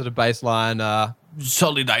basic sort of baseline.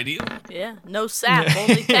 Solid idea. Yeah, no sap,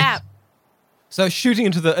 only tap. So shooting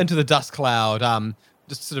into the dust cloud,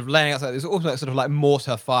 just sort of laying outside. There's also sort of like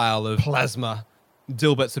mortar file of plasma.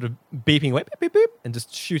 Dilbert sort of beeping away, beep, beep, beep, and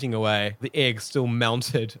just shooting away. The egg still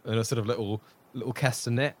mounted in a sort of little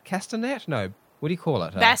castanet. Castanet? No. What do you call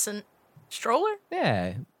it? Bassin. Stroller?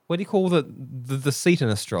 Yeah. What do you call the seat in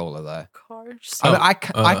a stroller, though? Car seat. I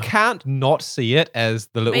mean, I can't not see it as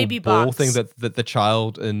the little Baby ball box. thing that the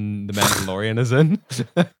child in The Mandalorian is in.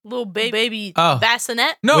 Little baby Oh.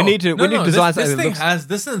 bassinet. No, We need to design this something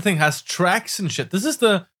that thing has tracks and shit. This is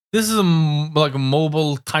like a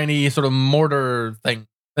mobile tiny sort of mortar thing,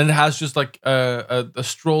 and it has just like a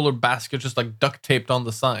stroller basket just like duct taped on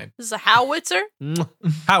the side. This is a howitzer.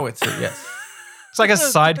 Howitzer, yes, It's like a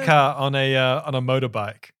sidecar on a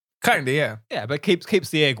motorbike. kinda, yeah. Yeah, but keeps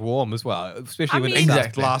the egg warm as well, especially I when mean- it starts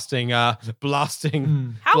Exactly.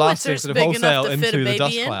 blasting Howitzer's sort of big wholesale enough to fit into a the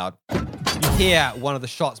dust baby in. cloud. You hear one of the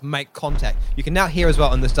shots make contact. You can now hear as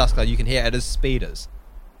well in this dust cloud. You can hear it as speeders,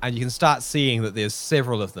 and you can start seeing that there's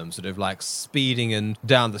several of them sort of like speeding in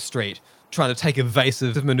down the street, trying to take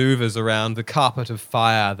evasive maneuvers around the carpet of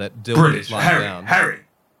fire that Dill Brilliant. is lying down. Harry,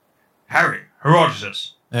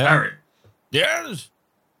 Herodotus. Yeah. Harry. Yes.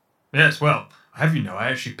 Yes, well, have you know, I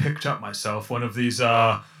actually picked up myself one of these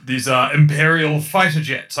Imperial fighter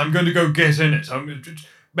jets. I'm going to go get in it.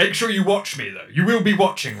 Make sure you watch me, though. You will be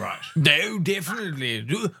watching, right? No, definitely.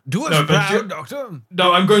 Do us No, but proud, you- Doctor.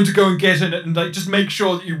 No, I'm going to go and get in it, and just make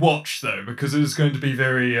sure that you watch, though, because it is going to be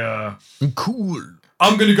very, Cool.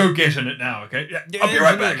 I'm going to go get in it now, okay? Yeah, I'll be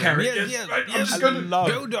right back, Harry. Yes, Yes, yes, right, I'm yes. just going to... love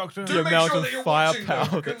Go, Doctor. Do the make amount sure of that you're watching, though,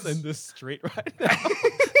 firepower that's because- in this street right now.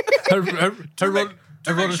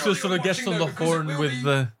 Herodotus sure just sort of you're gets watching on the them, because it horn will with be-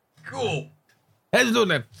 the. Cool.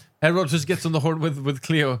 Hello, Herodotus gets on the horn with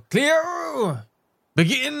Cleo. Cleo,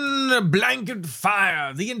 begin a blanket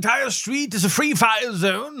fire. The entire street is a free fire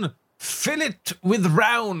zone. Fill it with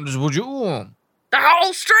rounds, would you? The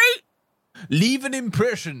whole street. Leave an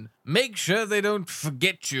impression. Make sure they don't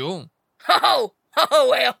forget you. Oh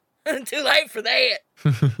well. Too late for that.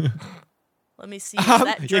 Let me see. Is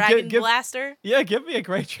that yeah, dragon give- blaster? Yeah, give me a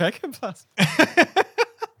great dragon blast.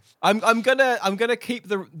 I'm gonna keep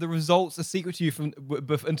the results a secret to you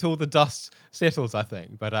until the dust settles, I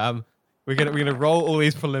think. But we're gonna roll all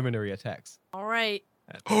these preliminary attacks. All right.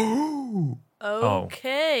 Oh.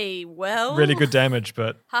 Okay. Well. Really good damage,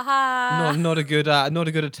 but Haha. Not a good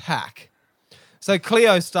attack. So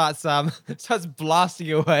Cleo starts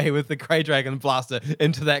blasting away with the Grey Dragon blaster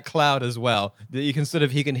into that cloud as well. You can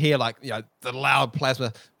he can hear like the loud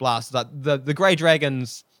plasma blast. The Grey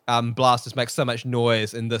Dragon's blasters make so much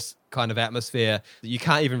noise in this kind of atmosphere that you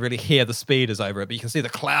can't even really hear the speeders over it. But you can see the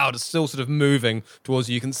cloud is still sort of moving towards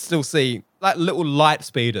you. You can still see like little light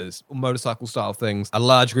speeders, motorcycle style things. A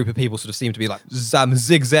large group of people sort of seem to be like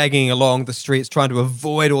zigzagging along the streets, trying to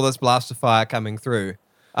avoid all this blaster fire coming through.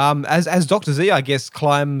 As Dr. Z, I guess,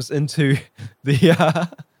 climbs into the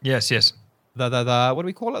yes. the what do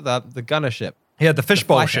we call it? The gunner ship. Yeah, the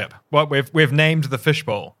fishbowl fighter. ship. Well, we've named the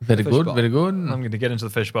fishbowl. Very good, Fishbowl. very good. I'm going to get into the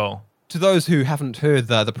fishbowl. To those who haven't heard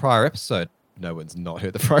the prior episode, no one's not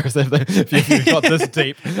heard the prior episode if you've got this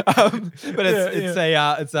deep. But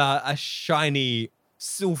it's a shiny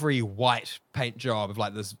silvery white paint job of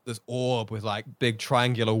like this orb with like big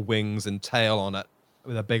triangular wings and tail on it,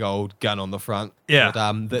 with a big old gun on the front. Yeah.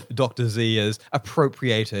 That Dr. Z is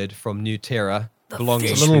appropriated from New Terra,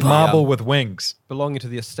 belonging A to little the, marble with wings. belonging to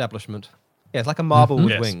the establishment. Yeah, it's like a marble with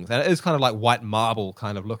Yes. wings, and it is kind of like white marble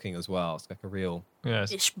kind of looking as well. It's like a real.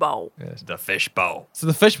 Yes. Fishbowl. Yes. The fishbowl. So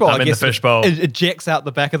the fishbowl, I'm I in guess, the fishbowl. It ejects out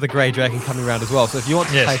the back of the Grey Dragon coming around as well. So if you want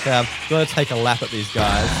to Yes. take a lap at these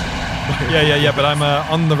guys, Yeah. But I'm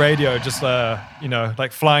on the radio, just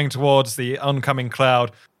like flying towards the oncoming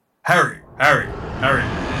cloud. Harry,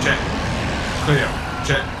 check. Cleo,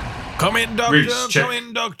 check. Come in, Doctor. Reese, check. Come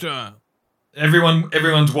in, Doctor.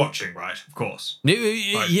 Everyone's watching, right? Of course.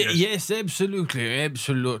 Yes. yes. Yes,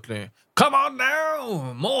 absolutely. Come on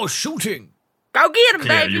now. More shooting. Go get him,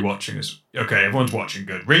 Yeah, baby. you watching us? Okay, everyone's watching.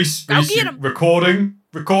 Good. Reese, Go you get 'em.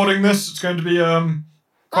 recording this. It's going to be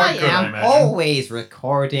quite good, I am imagine. always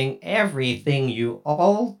recording everything you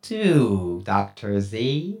all do, Dr.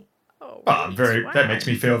 Z. Oh, Well, I'm Reese, that wow. makes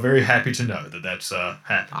me feel very happy to know that that's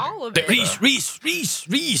happening. All of it.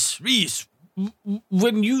 Reese.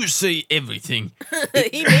 When you say everything,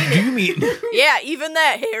 He do mean it. you mean? Yeah, even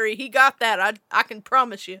that, Harry. He got that. I can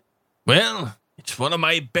promise you. Well, it's one of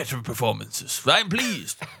my better performances. I'm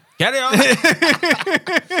pleased. Carry on.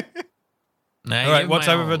 All right, what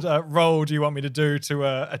type of a roll do you want me to do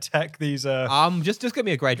to attack these? just give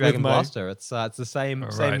me a Grey Dragon my- blaster. It's the same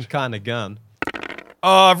right. kind of gun.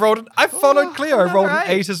 Oh, I followed Cleo. I rolled alright.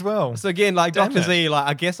 an 8 as well. So again, like Damn Dr. it. Z, like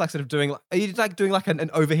I guess like sort of doing, are you like doing like an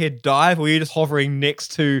overhead dive, or are you just hovering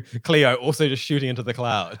next to Cleo, also just shooting into the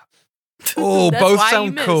cloud? Oh, That's both why you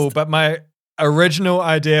sound cool, missed. but my original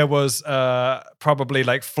idea was probably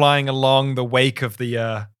like flying along the wake of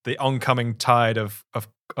the oncoming tide of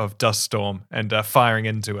of dust storm and firing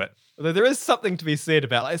into it. Although there is something to be said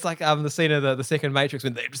about it's like the scene of the second Matrix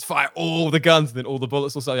when they just fire all the guns and then all the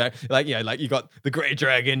bullets also like you got the Grey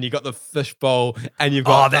Dragon, you got the fishbowl, and you've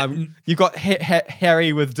got you've got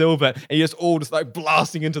Harry with Dilbert, and you're just all just like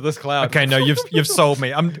blasting into this cloud. Okay, no, you've sold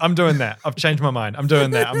me. I'm doing that. I've changed my mind. I'm doing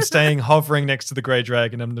that. I'm staying hovering next to the Grey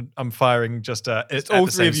Dragon. I'm firing just it's all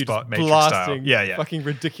the three same of you spot, just Matrix blasting style. Yeah. fucking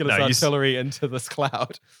ridiculous artillery into this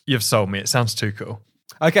cloud. You've sold me. It sounds too cool.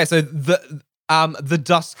 Okay, so the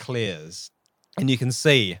dust clears, and you can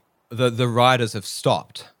see the riders have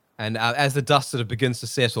stopped. And as the dust sort of begins to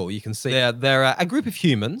settle, you can see there are a group of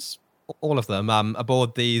humans, all of them,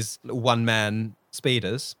 aboard these one-man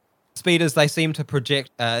speeders. Speeders, they seem to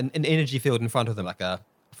project an energy field in front of them, like a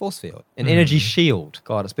force field, an energy shield.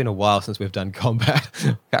 God, it's been a while since we've done combat.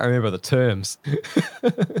 Can't remember the terms.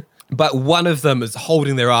 But one of them is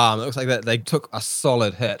holding their arm. It looks like that they took a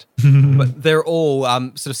solid hit. But they're all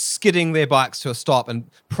sort of skidding their bikes to a stop and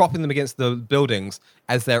propping them against the buildings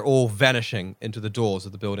as they're all vanishing into the doors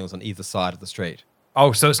of the buildings on either side of the street.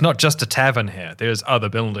 Oh, so it's not just a tavern here. There's other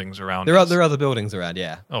buildings around. There are other buildings around,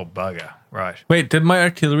 yeah. Oh, bugger. Right. Wait, did my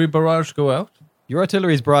artillery barrage go out? Your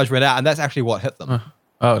artillery's barrage went out, and that's actually what hit them.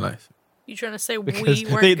 Oh, nice. You trying to say Because we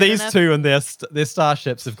weren't good these enough? two and their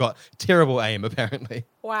starships have got terrible aim, apparently.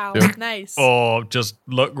 Wow, Yep. nice. Or just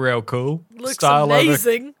look real cool. Looks Style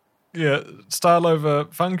amazing. style over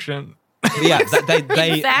function. But yeah,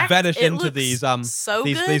 they In fact, vanish it into looks these so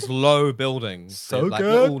good. these low buildings. So They're like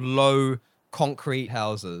good. little low concrete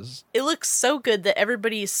houses. It looks so good that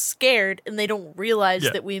everybody's scared and they don't realize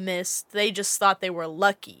Yeah. that we missed. They just thought they were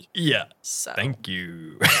lucky. Yeah. So Thank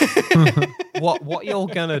you. What you're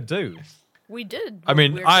gonna do? we did. I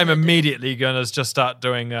mean, what we were I'm gonna do. immediately going to just start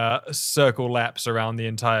doing circle laps around the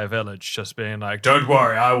entire village, just being like, Don't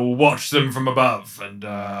worry, I will watch them from above, and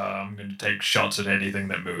I'm going to take shots at anything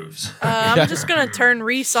that moves. I'm just gonna turn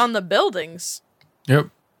Reese on the buildings. Yep.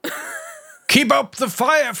 Keep up the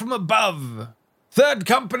fire from above. Third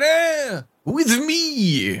company, with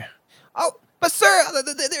me. Oh, but sir,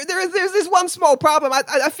 there's this one small problem.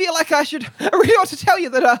 I feel like I really ought to tell you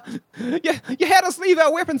that you had us leave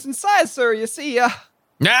our weapons inside, sir. You see,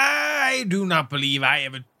 I do not believe I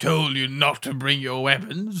ever told you not to bring your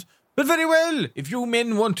weapons. But very well, if you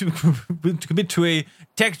men want to commit to a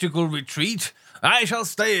tactical retreat, I shall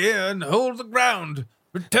stay here and hold the ground.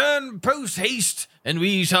 Return post-haste, and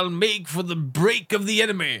we shall make for the break of the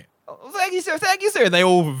enemy. thank you, sir. Thank you, sir. They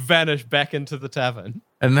all vanish back into the tavern.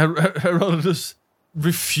 And Herodotus,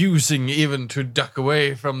 refusing even to duck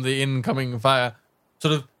away from the incoming fire,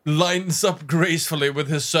 sort of lines up gracefully with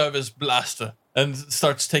his service blaster and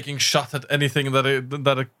starts taking shot at anything that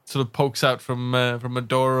it sort of pokes out from a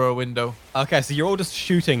door or a window. Okay, so you're all just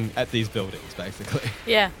shooting at these buildings, basically,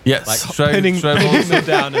 Yeah. Yes. like pinning them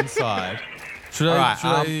down inside. Should Alright,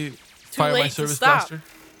 I fire my late to service stop. blaster?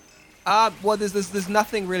 Well, there's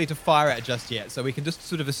nothing really to fire at just yet, so we can just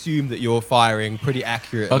sort of assume that you're firing pretty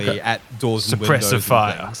accurately Okay. at doors and Suppressive windows and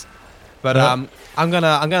fire. things. But Yeah. I'm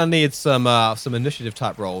gonna need some initiative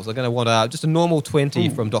type rolls. I'm gonna want just a normal 20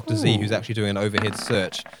 from Dr. Z, who's actually doing an overhead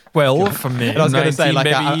search. 12 for me. And I was going to say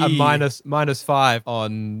 19, like a baby. minus 5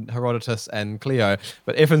 on Herodotus and Cleo,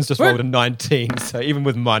 but Evans just rolled a 19, so even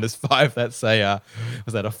with minus 5, that's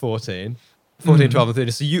was that a 14? 14, 12, and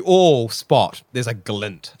 13. So you all spot there's a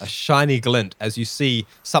glint, a shiny glint, as you see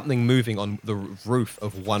something moving on the roof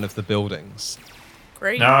of one of the buildings.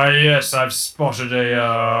 Great. Yes, I've spotted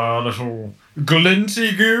a little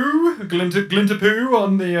glintapoo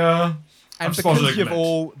on the. And I've spotted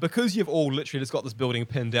a because you've all literally just got this building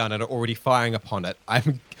pinned down and are already firing upon it,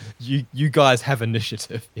 you guys have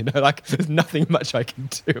initiative. You know, like there's nothing much I can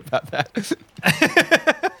do about that.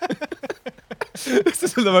 This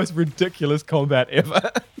is the most ridiculous combat ever.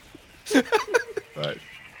 Right.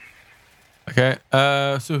 Okay.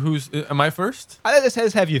 So who's? Am I first? I think this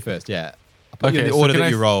has have you first, yeah. I'll put you in Okay, the so order can that I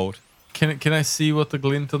you s- rolled. Can I see what the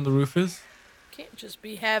glint on the roof is? Can't just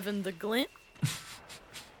be having the glint.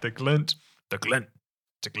 The glint. The glint.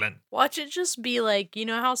 The glint. Watch it just be like, you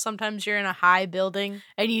know how sometimes you're in a high building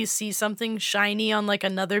and you see something shiny on like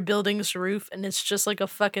another building's roof and it's just like a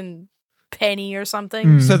fucking penny or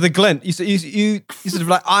something? So the glint, you sort of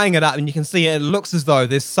like eyeing it up, and you can see it looks as though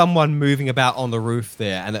there's someone moving about on the roof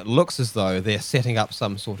there, and it looks as though they're setting up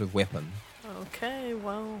some sort of weapon. Okay,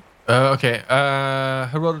 well. Okay.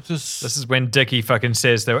 Herodotus. This is when Dickie fucking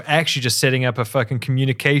says they were actually just setting up a fucking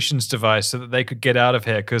communications device so that they could get out of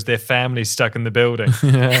here because their family's stuck in the building.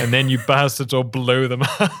 And then you bastards all blew them up.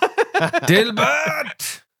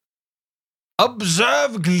 Dilbert!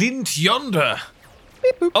 Observe glint yonder.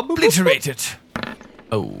 Obliterate it.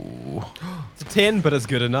 Oh. It's a 10, but it's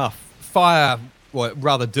good enough. Fire, well,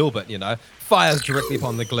 rather Dilbert, fires directly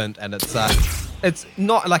upon the glint, and it's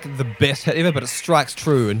not like the best hit ever, but it strikes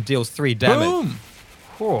true and deals 3 damage. Boom!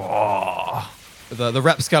 Oh. The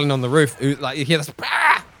rapscallion on the roof, like you hear this,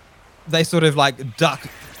 they sort of like duck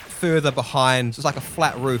further behind. It's like a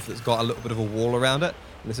flat roof that's got a little bit of a wall around it,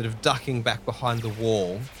 and they're sort of ducking back behind the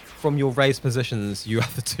wall. From your raised positions, you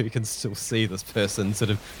other two can still see this person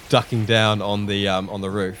sort of ducking down on the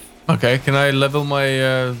roof. Okay, can I level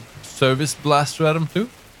my service blaster at him too?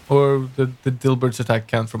 Or the Dilbert's attack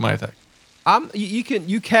count for my attack?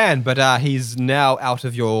 You can, but he's now out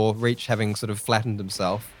of your reach, having sort of flattened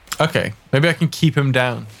himself. Okay, maybe I can keep him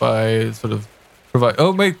down by sort of provide.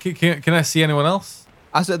 Oh, wait, can I see anyone else?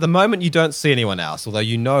 So at the moment, you don't see anyone else, although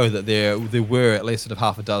you know that there were at least sort of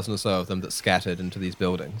half a dozen or so of them that scattered into these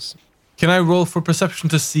buildings. Can I roll for perception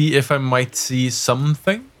to see if I might see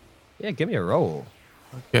something? Yeah, give me a roll.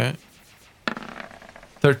 Okay.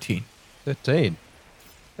 13.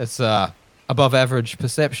 It's above average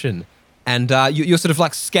perception. And you're sort of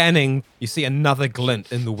like scanning. You see another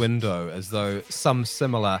glint in the window as though some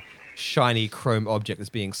similar shiny chrome object is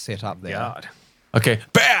being set up there. God. Okay.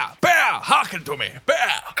 Bear! Hearken to me!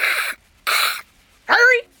 Bear!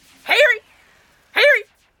 Harry!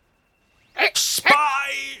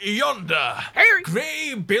 Spy yonder! Harry!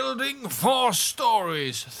 Grey building, 4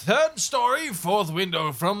 stories. 3rd story, 4th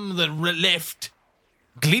window from the left.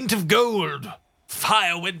 Glint of gold.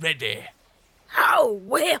 Fire when ready. Oh,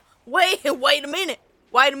 well, wait a minute.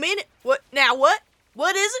 What now?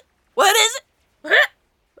 What is it?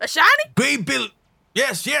 A shiny? Grey build.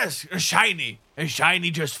 Yes, a shiny. A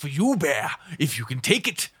shiny just for you, Bear. If you can take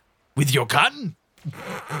it with your gun.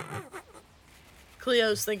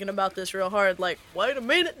 Cleo's thinking about this real hard, like, wait a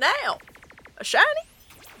minute now. A shiny?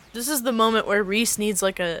 This is the moment where Reese needs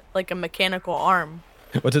like a mechanical arm.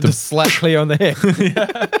 What, to slap Cleo on the head?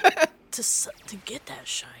 to get that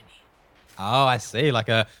shiny. Oh, I see. Like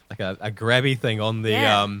a grabby thing on the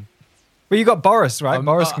Yeah. Well, you got Boris, right?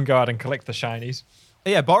 Boris can go out and collect the shinies.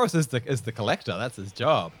 Yeah, Boris is the collector. That's his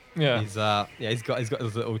job. Yeah. He's got his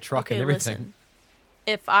little truck Okay, and everything. listen.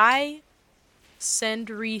 If I send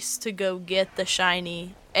Reese to go get the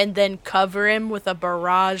shiny and then cover him with a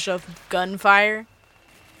barrage of gunfire,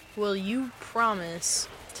 will you promise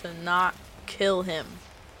to not kill him?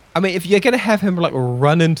 I mean, if you're gonna have him like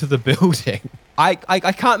run into the building, I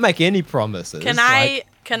can't make any promises.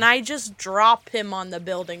 Can I just drop him on the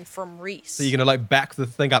building from Reese? So you're gonna like back the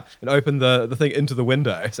thing up and open the thing into the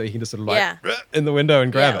window, so you can just sort of like in the window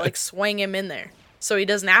and grab it. like swing him in there, so he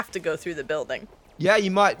doesn't have to go through the building. Yeah,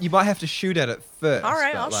 you might have to shoot at it first. All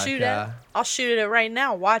right, I'll shoot at it right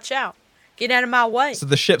now. Watch out. Get out of my way. So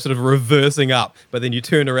the ship's sort of reversing up, but then you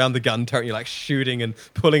turn around the gun turret, and you're like shooting and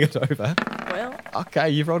pulling it over. Well, Okay,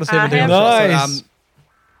 you've rolled a 17. Nice.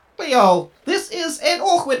 Leo, this is an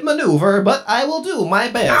awkward maneuver, but I will do my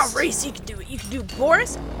oh, best. Reese, you can do it. You can do it.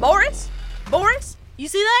 Boris. You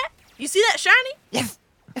see that? You see that shiny? Yes,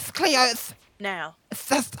 Cleo, Now, it's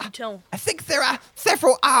just, you tell him. I think there are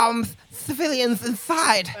several armed civilians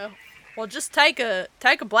inside. Well, just take a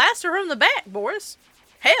blaster from the back, Boris.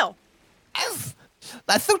 Hell. Yes,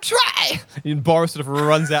 let's try. And Boris sort of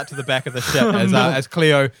runs out to the back of the ship as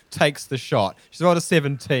Cleo takes the shot. She's rolled a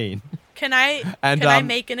 17. Can I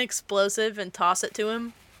make an explosive and toss it to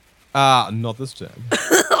him? Not this turn.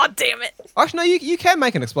 Oh, damn it. Actually, no, you can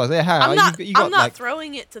make an explosive. Yeah, I'm not, you got, I'm not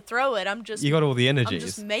throwing it to throw it. I'm just you got all the I'm energies.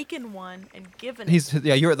 just making one and giving it.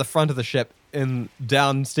 You're at the front of the ship,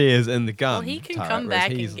 downstairs in the gun. Well, he can turret, come whereas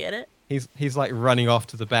back and get it. He's like running off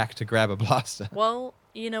to the back to grab a blaster. Well,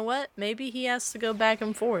 you know what? Maybe he has to go back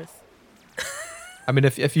and forth. I mean,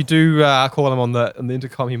 if you do call him on the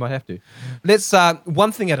intercom, he might have to. Let's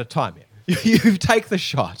one thing at a time here. You take the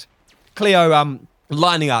shot. Cleo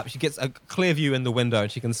lining up. She gets a clear view in the window,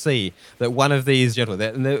 and she can see that one of these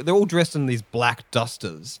gentlemen, they're all dressed in these black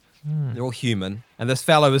dusters. They're all human. And this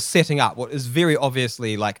fellow is setting up what is very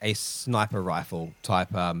obviously like a sniper rifle type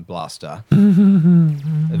blaster.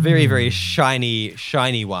 A very, very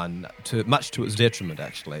shiny one, much to its detriment,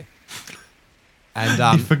 actually.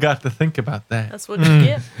 And You forgot to think about that. That's what you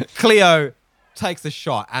get. Cleo takes the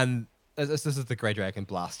shot, and this is the Grey Dragon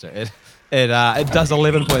blaster. It does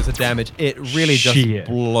 11 points of damage. It really just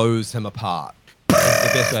blows him apart.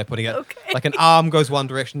 That's the best way of putting it. Okay. Like an arm goes one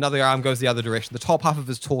direction, another arm goes the other direction. The top half of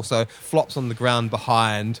his torso flops on the ground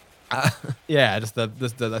behind. Just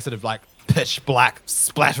the sort of like pitch black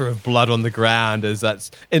splatter of blood on the ground as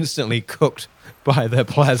that's instantly cooked by the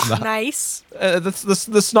plasma. Nice.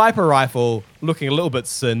 The sniper rifle looking a little bit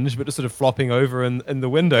singed, but just sort of flopping over in the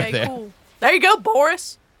window Okay, there. cool. There you go,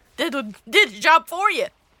 Boris. Did the job for you.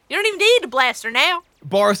 You don't even need a blaster now.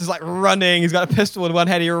 Boris is like running. He's got a pistol in one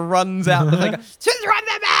hand. He runs out the thing. Just run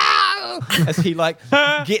them out! As he like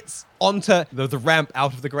gets onto the ramp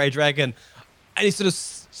out of the Grey Dragon. And he sort of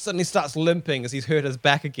suddenly starts limping as he's hurt his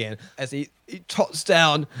back again. As he tots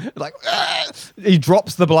down, like, he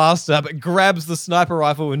drops the blaster, but grabs the sniper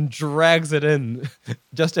rifle and drags it in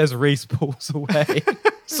just as Reese pulls away.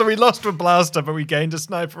 So we lost a blaster, but we gained a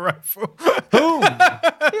sniper rifle. Boom.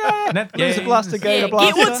 Yeah, lose a blaster, gain a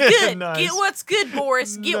blaster. Get what's good. Nice. Get what's good,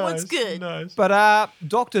 Boris. Get what's good. Nice. But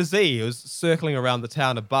Dr. Z is circling around the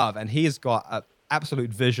town above, and he's got an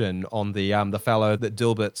absolute vision on the fellow that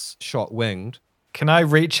Dilbert's shot winged. Can I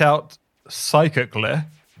reach out psychically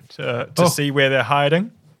to see where they're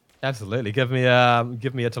hiding? Absolutely. Give me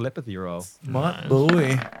a telepathy roll. My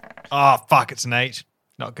boy. Oh, fuck, it's an 8.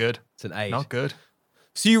 Not good. It's an 8. Not good.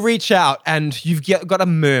 So you reach out and you've got a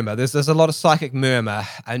murmur. There's a lot of psychic murmur,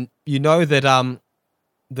 and you know that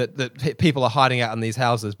that people are hiding out in these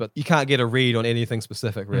houses, but you can't get a read on anything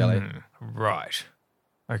specific, really. Right.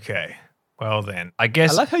 Okay. Well then, I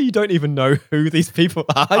guess I love how you don't even know who these people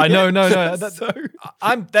are. I know. yet. No. So-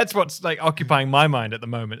 That's what's like occupying my mind at the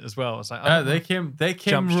moment as well. It's like They came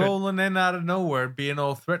Jump straight. rolling in out of nowhere, being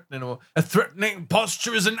all threatening. A threatening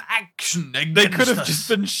posture is an action. they could have just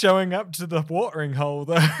been showing up to the watering hole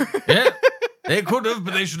though. Yeah, they could have,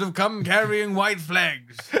 but they should have come carrying white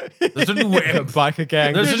flags. There's a wimp. biker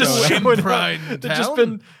gang. There's They're just just wimp showing pride up.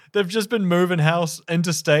 in They've just been moving house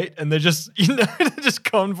interstate, and they're just they're just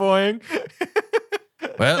convoying.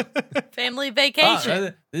 Well, Family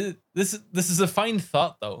vacation. this is a fine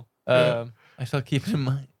thought, though. I shall keep it in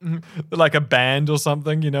mind. Like a band or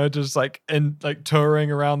something, just like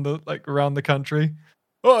touring around the country.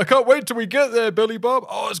 Oh, I can't wait till we get there, Billy Bob.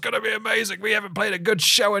 Oh, it's gonna be amazing. We haven't played a good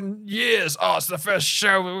show in years. Oh, it's the first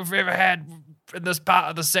show we've ever had in this part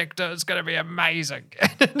of the sector. It's gonna be amazing.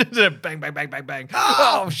 Bang, bang, bang, bang, bang.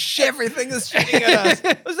 Oh, shit. Everything is shooting at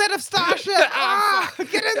us. Was that a starship?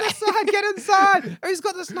 Get inside. Get inside. Who's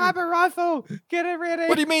got the sniper rifle? Get it ready.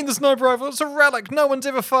 What do you mean the sniper rifle? It's a relic. No one's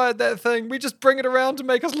ever fired that thing. We just bring it around to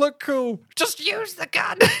make us look cool. Just use the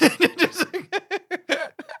gun.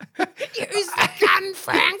 Use the gun,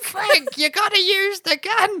 Frank. Frank, you gotta use the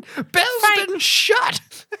gun. Bill's been shot.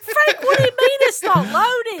 Frank, what do you mean it's not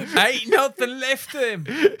loaded? Ain't nothing left of him.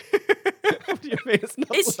 What do you mean it's not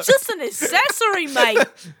It's loaded? just an accessory, mate.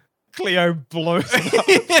 Cleo blows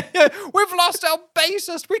it up. We've lost our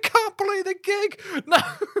bassist. We can't play the gig. No,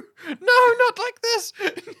 not like this.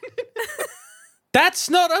 That's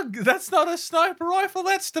not a sniper rifle.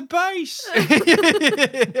 That's the base.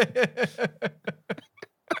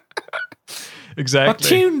 Exactly. I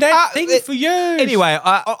tuned that thing it- for years. Anyway,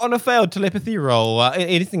 on a failed telepathy roll,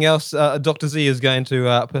 anything else Dr. Z is going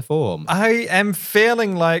to perform? I am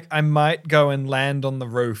feeling like I might go and land on the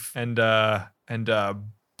roof and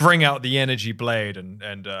bring out the energy blade and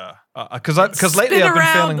because lately spin I've been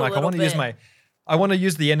around feeling a like little bit. I want to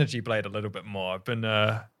use the energy blade a little bit more. I've been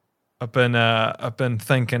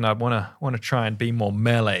thinking I want to try and be more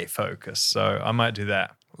melee focused, so I might do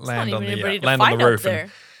that. Not Land on even the anybody to land on fight the up roof there.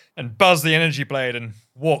 and buzz the energy blade and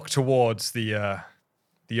walk towards the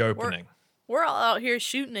opening. We're all out here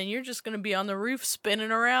shooting, and you're just gonna be on the roof spinning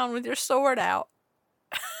around with your sword out.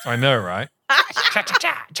 I know, right?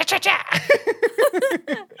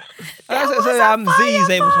 Z is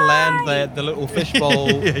able to land the little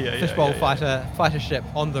fishbowl Yeah. fighter ship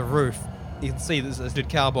on the roof. You can see this dude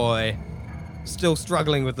cowboy still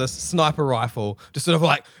struggling with this sniper rifle, just sort of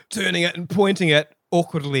like turning it and pointing it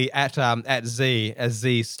awkwardly at Z as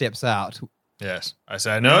Z steps out. Yes, I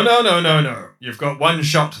So say no. You've got one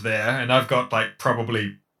shot there, and I've got like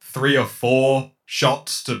probably 3 or 4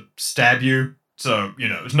 shots to stab you. So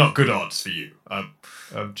it's not good odds for you.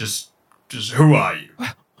 Just who are you?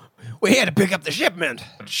 We're here to pick up the shipment.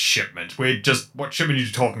 What shipment? What shipment are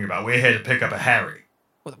you talking about? We're here to pick up a Harry.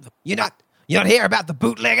 You're not here about the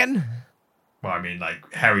bootlegging? Well, I mean,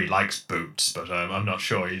 like Harry likes boots, but I'm not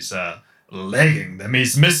sure he's legging them.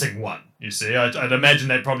 He's missing one. You see, I'd imagine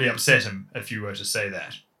that'd probably upset him if you were to say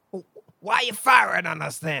that. Why are you firing on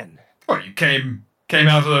us then? Well, you came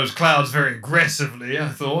out of those clouds very aggressively, I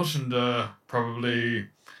thought, and probably,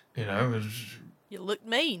 You look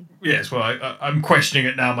mean. yes. Well, I'm questioning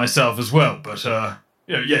it now myself as well, but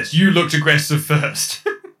yes, you looked aggressive first.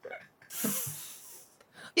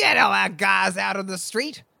 You know our guys out on the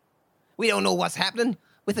street. We don't know what's happening.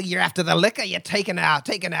 We think you're after the liquor. You're taking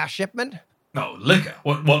our shipment. Oh, liquor.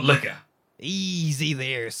 What liquor? Easy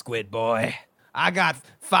there, Squid Boy. I got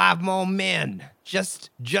 5 more men just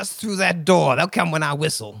through that door. They'll come when I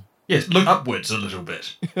whistle. Yes, look upwards a little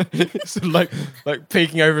bit. Sort of like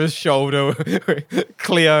peeking over his shoulder.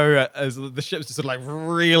 Cleo, as the ship's just sort of like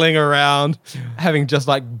reeling around, having just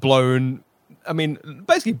like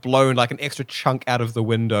basically blown like an extra chunk out of the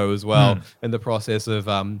window as well in the process of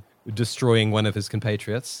destroying one of his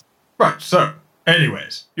compatriots. Right, so,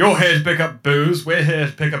 anyways, you're here to pick up booze, we're here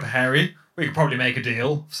to pick up Harry. We could probably make a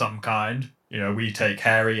deal of some kind. You know, we take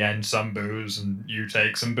Harry and some booze, and you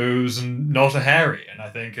take some booze and not a Harry. And I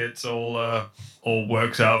think it's all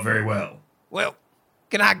works out very well. Well,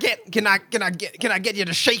 can I get you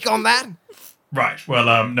to shake on that? Right.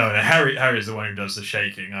 Well, no, Harry's the one who does the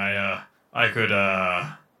shaking. I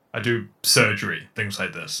do surgery, things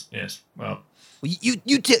like this. Yes. Well,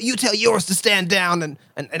 you tell yours to stand down, and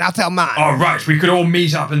I'll tell mine. All right. We could all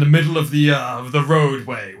meet up in the middle of the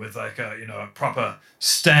roadway with like a proper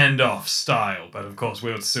standoff style. But of course,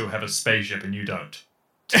 we'll still have a spaceship, and you don't.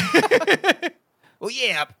 Well,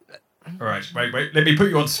 yeah. All right. Wait. Let me put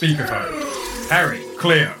you on speakerphone. Harry,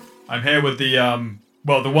 Cleo. I'm here with the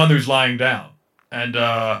one who's lying down,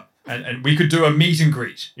 and we could do a meet and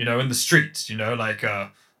greet. In the streets. Like.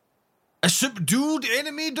 A subdued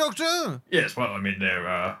enemy, Doctor? Yes, well, I mean, they're,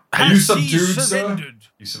 are you subdued, sir?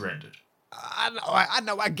 You surrendered. I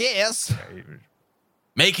know, I guess.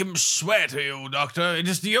 Make him swear to you, Doctor. It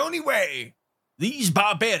is the only way. These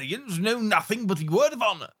barbarians know nothing but the word of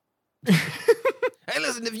honor. Hey,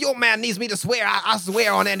 listen, if your man needs me to swear, I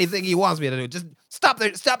swear on anything he wants me to do. Just stop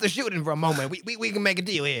the shooting for a moment. We can make a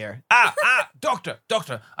deal here. Doctor,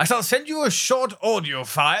 I shall send you a short audio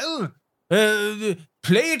file.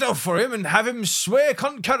 Play it off for him and have him swear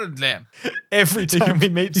concurrently. Every time we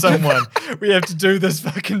meet someone, we have to do this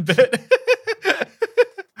fucking bit.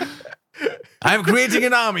 I'm creating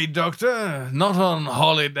an army, Doctor, not on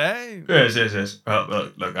holiday. Yes. Well,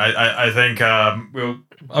 look, I think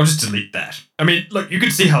I'll just delete that. I mean, look, you can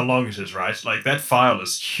see how long it is, right? Like, that file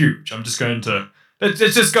is huge. I'm just going to... Let's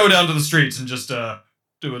just go down to the streets and just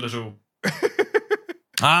do a little...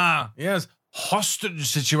 Yes. Hostage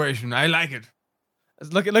situation. I like it.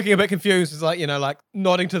 Looking a bit confused. It's like, like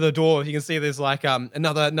nodding to the door. You can see there's like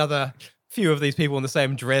another few of these people in the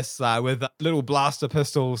same dress with little blaster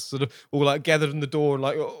pistols sort of all like gathered in the door and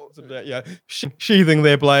like sheathing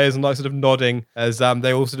their blades and like sort of nodding as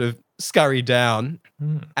they all sort of scurry down.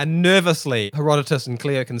 And nervously, Herodotus and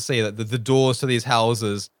Cleo can see that the doors to these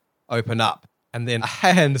houses open up and then a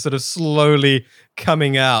hand sort of slowly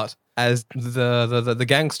coming out as the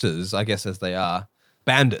gangsters, I guess as they are,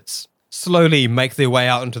 bandits, slowly make their way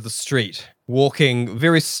out into the street, walking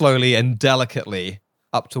very slowly and delicately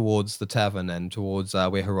up towards the tavern and towards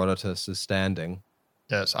where Herodotus is standing.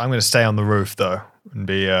 Yes, I'm going to stay on the roof though, and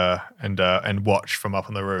be and watch from up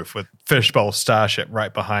on the roof with Fishbowl Starship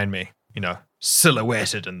right behind me.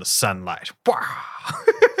 Silhouetted in the sunlight.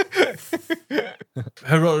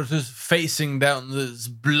 Herodotus facing down this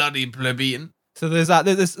bloody plebeian. So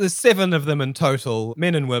there's 7 of them in total,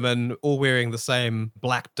 men and women, all wearing the same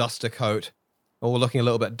black duster coat, all looking a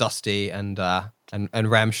little bit dusty and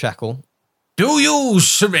ramshackle. Do you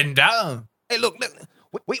surrender? Hey, look,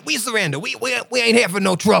 we surrender. We ain't here for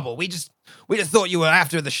no trouble. We just thought you were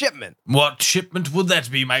after the shipment. What shipment would that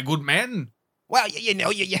be, my good man? Well, you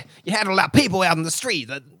had a lot of people out in the street.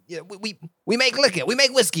 We make liquor, we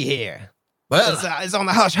make whiskey here. Well, it's on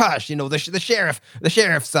the hush hush. The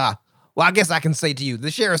sheriff's. Well, I guess I can say to you,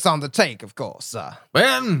 the sheriff's on the take, of course.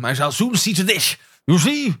 Well, I shall soon see to this. You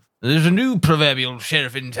see, there's a new proverbial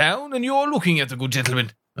sheriff in town, and you're looking at the good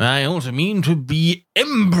gentleman. I also mean to be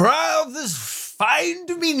emperor of this fine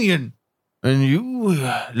dominion. And you,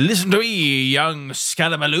 listen to me, young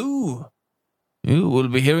Scarabaloo. You will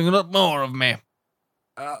be hearing a lot more of me.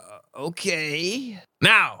 Okay.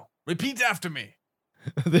 Now, repeat after me.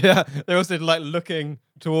 They're also like looking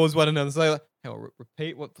towards one another. So like,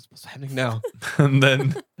 repeat what's happening now. And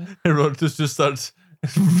then Herodotus just starts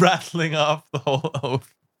rattling off the whole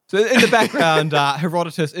oath. So in the background,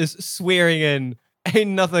 Herodotus is swearing in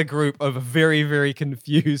another group of very, very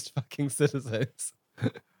confused fucking citizens.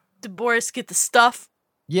 Did Boris get the stuff?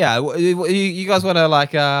 Yeah, you guys want to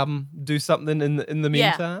like do something in the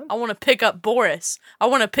meantime? Yeah, I want to pick up Boris. I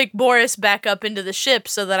want to pick Boris back up into the ship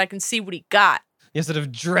so that I can see what he got. You're sort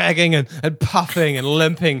of dragging and puffing and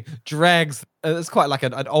limping, drags. It's quite like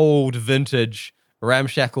an old vintage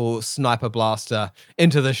ramshackle sniper blaster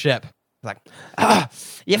into the ship. Like,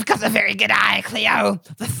 you've got a very good eye, Cleo.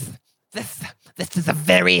 This is a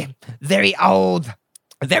very, very old,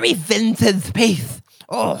 very vintage piece.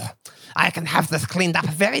 Oh, I can have this cleaned up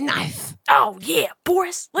very nice. Oh, yeah,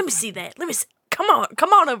 Boris, let me see that. Let me see. Come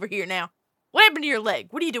on over here now. What happened to your leg?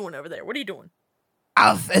 What are you doing over there? What are you doing?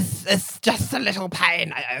 Oh, it's just a little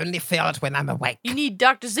pain. I only feel it when I'm awake. You need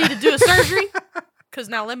Dr. Z to do a surgery? Because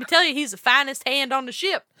now let me tell you, he's the finest hand on the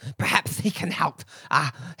ship. Perhaps he can help.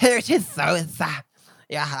 Here it is, though. It's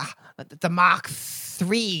the Mark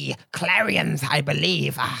III Clarions, I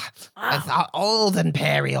believe. It's our old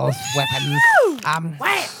Imperial weapons.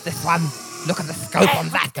 This one. Look at the scope on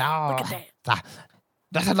that. Look at that.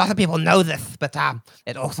 Not a lot of people know this, but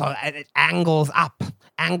it also it angles up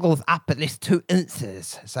at least 2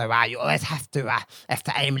 inches. So you always have to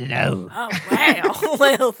aim low. Oh wow!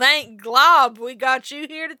 Well, thank Glob we got you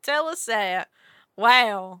here to tell us that.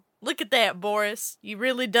 Wow, look at that, Boris. You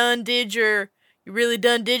really done did your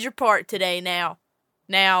part today. Now,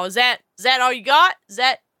 is that all you got? Is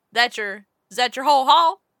that your whole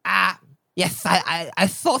haul? Yes, I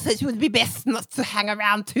thought it would be best not to hang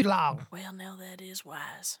around too long. Well, now that is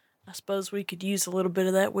wise. I suppose we could use a little bit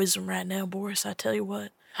of that wisdom right now, Boris. I tell you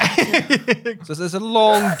what. So there's a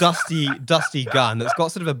long, dusty gun. It's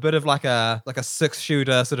got sort of a bit of like a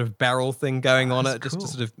 6-shooter sort of barrel thing going on it, just to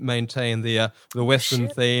sort of maintain the Western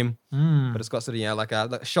theme. But it's got sort of like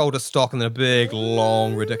a shoulder stock and then a big,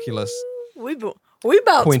 long, ridiculous. We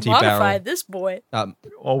about to modify barrel. This boy.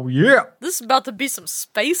 Oh yeah, This is about to be some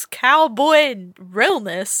space cowboy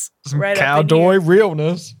realness. some right up in cowboy here.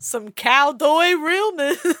 realness. Some cowboy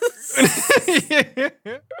realness.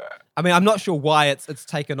 I mean, I'm not sure why it's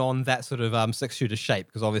taken on that sort of 6-shooter shape,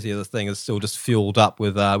 because obviously this thing is still just fueled up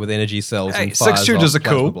with energy cells. Hey, and fires 6-shooters off are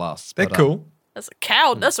plasma cool. blasts, They're but, cool.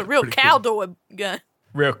 That's a real cowboy gun.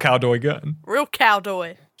 Real cowboy gun. Real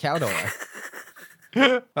cowboy. Cowboy.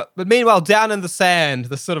 But meanwhile, down in the sand,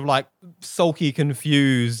 the sort of like sulky,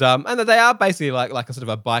 confused, and they are basically like a sort of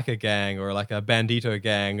a biker gang or like a bandito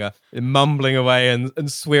gang, mumbling away and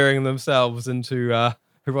swearing themselves into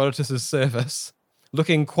Herodotus's service,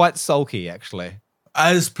 looking quite sulky, actually.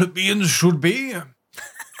 As plebeians should be.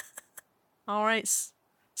 All right.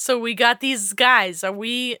 So we got these guys. Are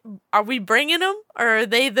we bringing them, or are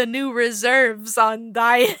they the new reserves on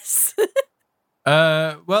Dias?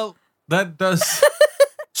 Well, that does.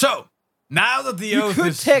 So, now that the You oath could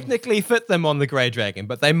is technically fit them on the Grey Dragon,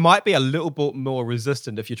 but they might be a little bit more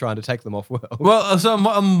resistant if you're trying to take them off world. Well, so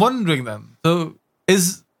I'm wondering then.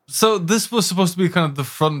 So this was supposed to be kind of the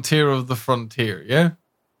frontier of the frontier, yeah?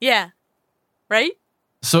 Yeah. Right?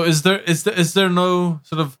 So is there no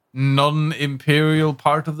sort of non-imperial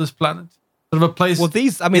part of this planet? Sort of a place. Well,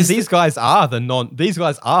 these guys are the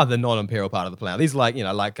non-imperial part of the planet. These like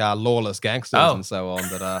lawless gangsters and so on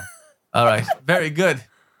that are. All right, very good.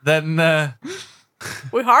 Then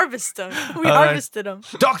We harvested them. We harvested them.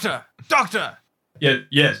 Doctor.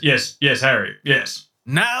 Yes, Harry. Yes.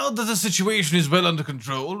 Now that the situation is well under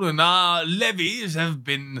control and our levies have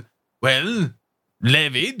been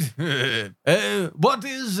levied, what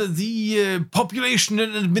is the population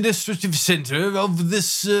and administrative center of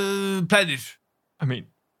this planet? I mean,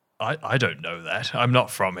 I don't know that. I'm not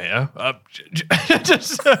from here.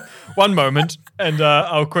 Just one moment, and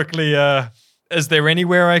I'll quickly. Is there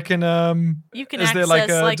anywhere I can? You can. Is there like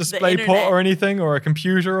a the display port internet. or anything, or a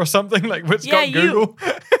computer or something like what's got Google?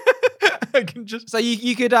 I can just. So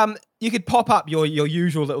you could pop up your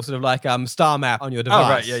usual little sort of like star map on your device. Oh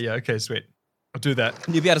right, yeah. Okay, sweet. I'll do that.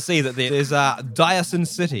 You'll be able to see that there's Diason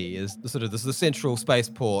City is the central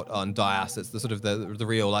spaceport on Dias. It's the sort of the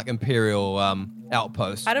real like imperial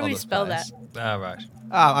outpost. How do on we this spell place. Ah, right.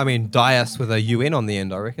 I mean Dias with a UN on the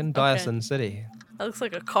end, I reckon. Okay. Diason City. That looks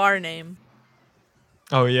like a car name.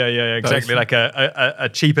 Oh yeah, exactly. Like a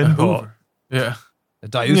cheap import. Yeah. A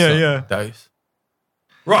Diusa. Yeah. Dice.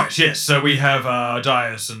 Right, yes. So we have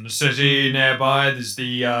Diason City nearby. There's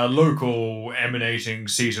the local emanating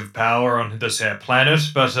seat of power on this here planet.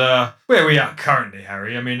 But where we are currently,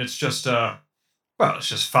 Harry, I mean, it's just it's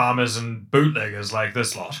just farmers and bootleggers like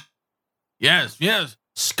this lot. Yes.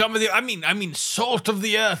 Scum of the. I mean, salt of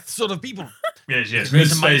the earth sort of people. Yes.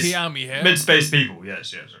 Raise a mighty army here. Mid-space people.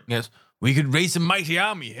 Yes. Yes, we could raise a mighty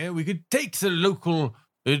army here. We could take the local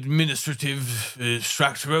administrative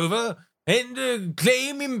structure over and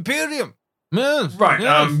claim Imperium. Yes, Right.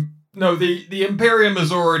 yes. No, the Imperium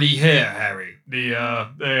is already here, Harry. They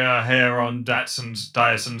are here on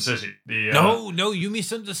Diason City. No, you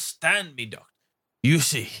misunderstand me, Doctor. You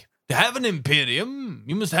see, to have an Imperium,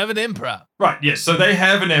 you must have an Emperor. Right. Yes. So they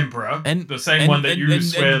have an emperor, And- the same one that you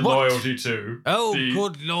swear and what? loyalty to. Oh, The-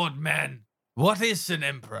 good Lord, man. What is an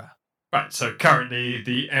Emperor? Right, so currently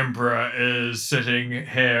the Emperor is sitting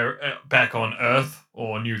here back on Earth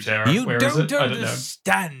or New Terra. You Where is don't it? I don't know.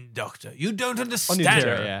 understand, Doctor. You don't On understand. your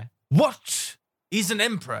Terra, yeah. What is an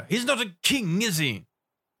emperor? He's not a king, is he?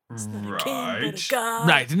 It's not a king, Right. but a god.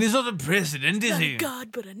 Right, and he's not a president, It's is not he? a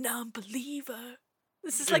god, but a non-believer.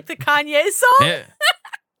 This is like the Kanye song.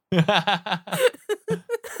 Yeah.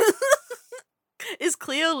 Is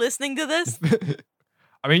Cleo listening to this?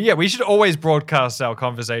 I mean, yeah, we should always broadcast our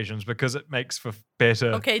conversations because it makes for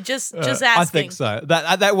better. Okay, just asking. I think so.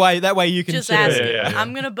 That way you can Just share it. asking. Yeah.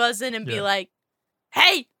 I'm gonna buzz in and be Yeah. like,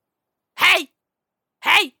 "Hey, hey,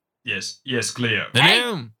 hey! Yes, Cleo.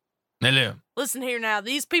 Hello. Listen here now.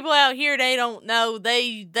 These people out here, they don't know.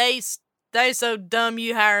 They so dumb.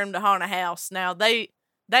 You hire them to haunt a house. Now they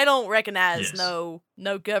don't recognize Yes. no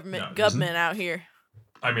government No, out here.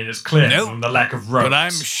 I mean, it's clear Nope. from the lack of roads. But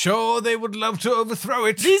I'm sure they would love to overthrow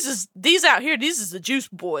it. These out here. These is the Juice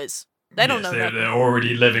Boys. They don't know they're, nothing. they're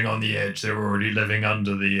already living on the edge. They're already living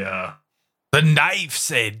under the. The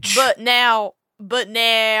knife's edge. But now,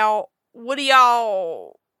 what are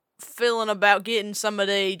y'all feeling about getting some of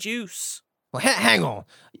the juice? Well, hang on.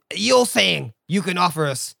 You're saying you can offer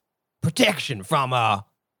us protection from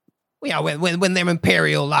when their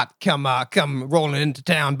Imperial lot come rolling into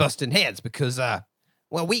town busting heads because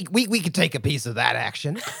we could take a piece of that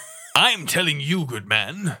action. I'm telling you, good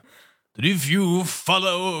man, that if you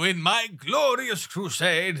follow in my glorious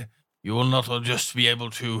crusade, you will not just be able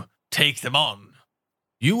to take them on,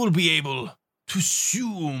 you will be able to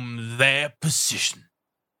assume their position,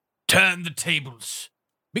 turn the tables,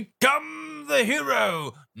 become the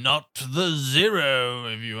hero, not the zero,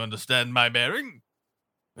 if you understand my bearing.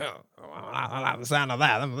 Well, I like the sound of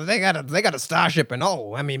that. They got a starship and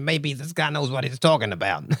all. I mean, maybe this guy knows what he's talking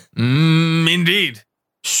about. Indeed.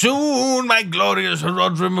 Soon my glorious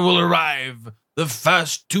Herodrim will arrive. The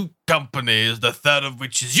first 2 companies, the third of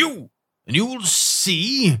which is you. And you will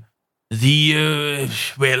see the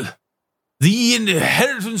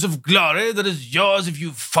inheritance of glory that is yours if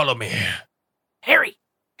you follow me. Harry.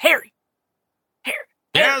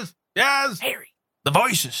 Yes. Harry. The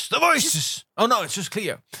voices. Oh no, it's just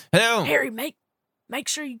Cleo. Hello. Harry, make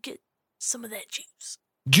sure you get some of that juice.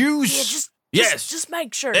 Juice. Yeah, Yes. just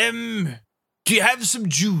make sure. Do you have some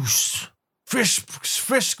juice? Fresh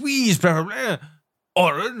squeeze, preferably.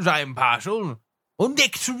 Orange, I'm partial. Or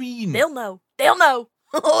nectarine. They'll know.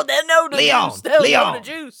 Oh, they'll know the Leon, juice. They'll know Leon. the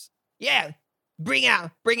juice. Yeah, bring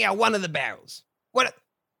out one of the barrels. What?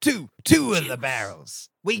 Two of the barrels.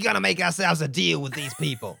 We gonna make ourselves a deal with these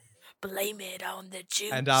people. Blame it on the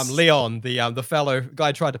juice. And Leon, the fellow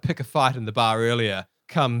guy tried to pick a fight in the bar earlier,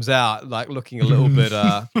 comes out like looking a little bit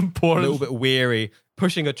a little bit weary,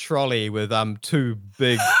 pushing a trolley with 2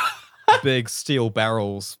 big steel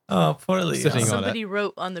barrels. Oh, poor Leon. Sitting on Somebody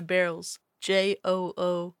wrote on the barrels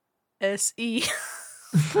JOOSE.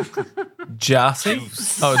 Jassy?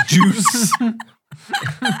 Oh, juice.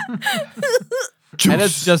 And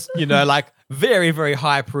it's just, like very, very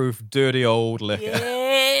high proof, dirty old liquor. Yeah.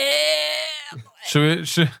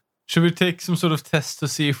 Should we take some sort of test to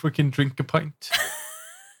see if we can drink a pint?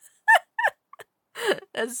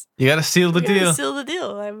 You gotta seal the We deal. gotta seal the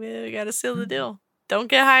deal. I mean, we gotta seal the deal. Don't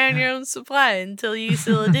get high on your own supply until you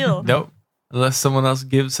seal a deal. Nope. Unless someone else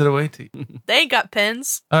gives it away to you. They ain't got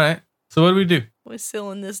pens. All right. So what do? We're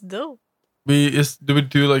sealing this deal. Do we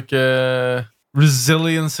do like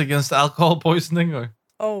resilience against alcohol poisoning or?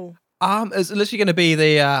 Oh. It's literally going to be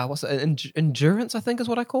the endurance, I think is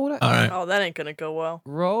what I called it. All right. Oh, that ain't gonna go well.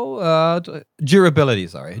 Roll durability.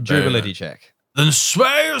 Sorry, durability check. Then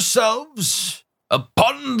swear yourselves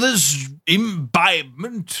upon this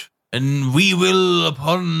imbibement, and we will,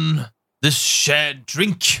 upon this shared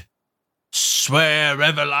drink, swear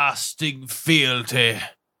everlasting fealty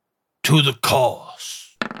to the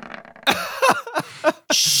cause.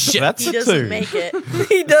 Shit. That's He a doesn't 2. make it.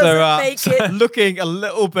 He doesn't make it. Looking a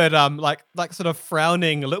little bit like sort of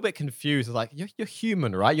frowning, a little bit confused. Like you're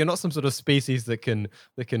human, right? You're not some sort of species that can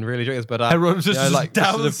really drink this. But Herodotus you know, like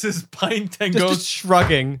downs sort of- his pint and just goes,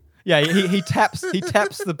 shrugging. Yeah, he taps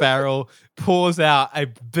the barrel, pours out a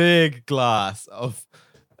big glass of,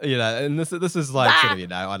 and this is like sort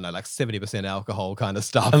of, I don't know, like 70% alcohol kind of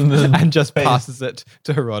stuff, and just passes it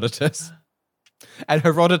to Herodotus. And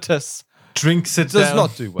Herodotus drinks it does down.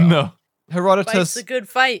 not do well. No. Fight's Herodotus a good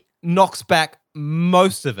fight. knocks back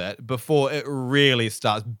most of it before it really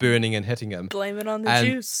starts burning and hitting him. Blame it on the And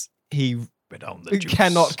juice. He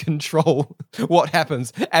cannot control what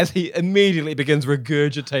happens as he immediately begins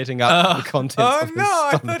regurgitating up the contents of his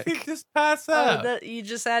stomach. I thought he just passed Oh, out. that you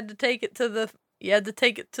just had to take it to the. You had to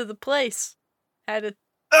take it to the place. Had to.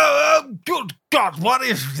 Oh, good God, what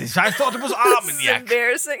is this? I thought it was This is Armagnac.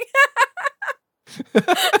 embarrassing.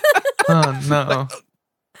 Oh, no.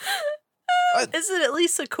 Is it at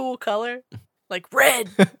least a cool color? Like red.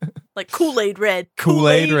 Like Kool-Aid red.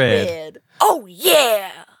 Kool-Aid red. Oh,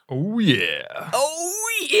 yeah. Oh, yeah. Oh,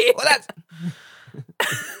 yeah. Well,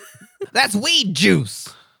 That's weed juice.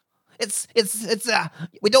 It's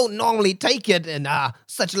we don't normally take it in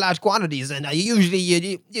such large quantities, and usually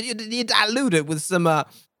you dilute it with some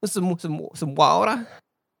water.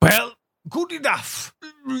 Well, good enough.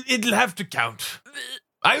 It'll have to count.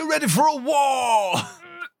 Are you ready for a war?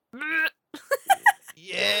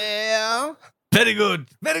 Yeah. Very good,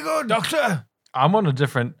 Doctor. I'm on a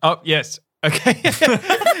different. Oh yes. Okay.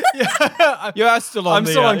 Yeah. You are still on I'm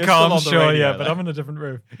the, still on you're calm, still on the sure, radio, yeah, but though. I'm in a different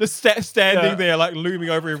room. Just standing Yeah. there, like looming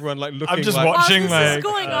over everyone, like looking. I'm just like, watching. While this like, is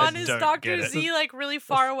going on, is don't Dr. get it. Z like really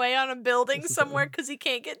far away on a building somewhere because he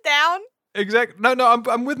can't get down? Exactly. No,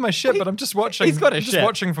 I'm with my ship, but I'm just watching. He's got a I'm just ship.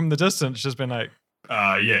 watching from the distance, just been like,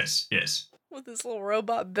 Yes. With his little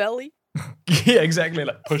robot belly. yeah, exactly,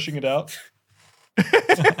 like pushing it out.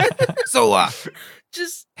 So,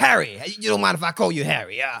 Just Harry, you don't mind if I call you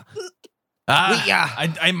Harry?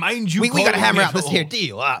 I mind you. We gotta calling hammer me out this here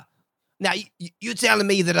deal. Now you telling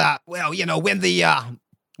me that well, you know, when the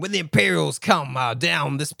Imperials come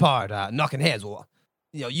down this part, knocking heads, well,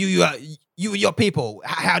 you know, you and your people,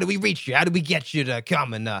 how do we reach you? How do we get you to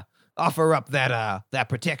come and offer up that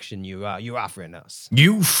protection you're offering us?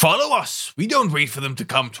 You follow us. We don't wait for them to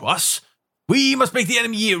come to us. We must make the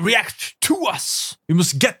enemy react to us. We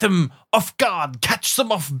must get them off guard, catch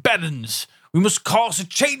them off balance. We must cause a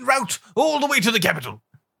chain route all the way to the capital.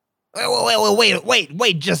 Well,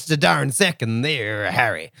 wait just a darn second there,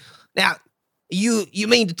 Harry. Now, you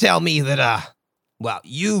mean to tell me that, well,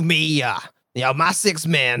 my 6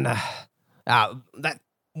 men, that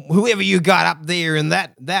whoever you got up there in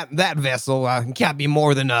that vessel can't be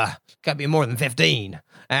more than 15,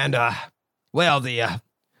 and well,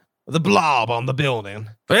 the blob on the building.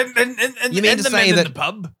 And You mean and to the say men in that- the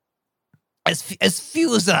pub? As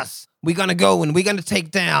few as us, we're gonna go and we're gonna take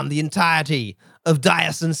down the entirety of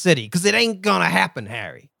Dyson City, because it ain't gonna happen,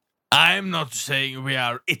 Harry. I'm not saying we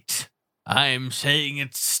are it. I'm saying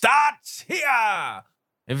it starts here.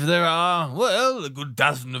 If there are, well, a good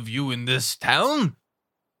dozen of you in this town,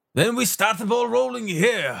 then we start the ball rolling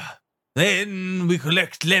here. Then we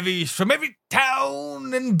collect levies from every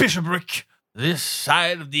town and bishopric this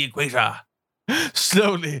side of the equator.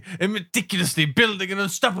 Slowly and meticulously building an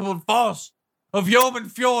unstoppable force of yeoman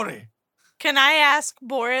fury. Can I ask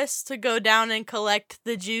Boris to go down and collect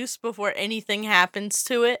the juice before anything happens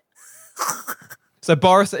to it? So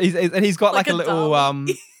Boris, he's got Like like, a a little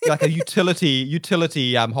dolly. like a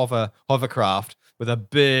utility hovercraft with a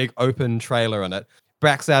big open trailer in it.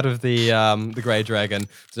 Backs out of the Grey Dragon,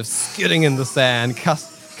 sort of skidding in the sand,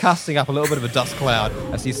 casting up a little bit of a dust cloud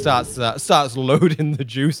as he starts loading the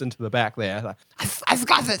juice into the back there. Like, I've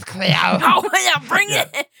got it, Cleo. Oh yeah, bring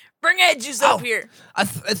it that juice up here.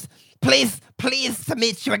 Please to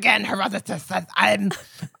meet you again, Herodotus.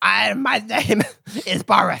 My name is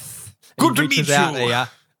Boris. Good to he reaches meet out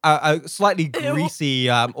you. a slightly greasy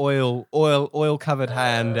oil covered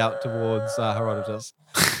hand out towards Herodotus.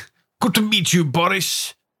 Good to meet you,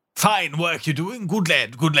 Boris. Fine work you're doing. Good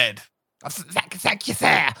lad. Thank you,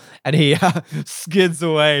 sir. And he skids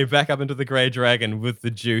away back up into the Grey Dragon with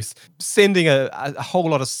the juice, sending a whole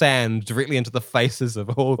lot of sand directly into the faces of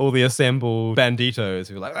all the assembled banditos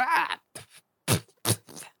who are like, ah!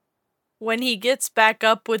 When he gets back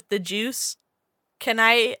up with the juice, can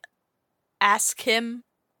I ask him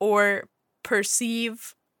or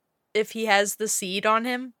perceive if he has the seed on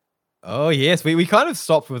him? Oh yes, we kind of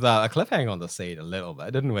stopped with a cliffhanger on the seed a little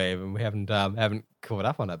bit, didn't we? And we haven't caught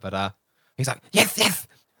up on it, but he's like,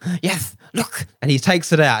 yes, look, and he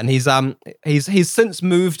takes it out, and he's since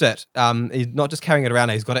moved it. He's not just carrying it around;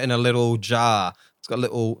 he's got it in a little jar. It's got a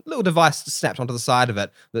little device snapped onto the side of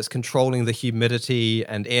it that's controlling the humidity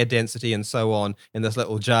and air density and so on in this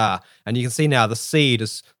little jar. And you can see now the seed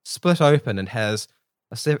is split open and has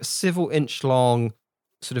a several inch long,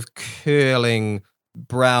 sort of curling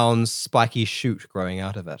brown spiky shoot growing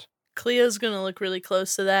out of it. Cleo's gonna look really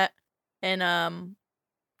close to that and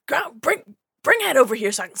bring that over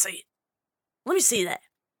here so I can see it. Let me see that.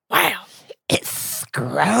 Wow. It's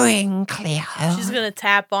growing, Cleo. She's gonna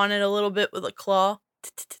tap on it a little bit with a claw.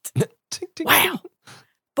 Ting, ting, Wow.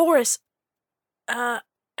 Boris,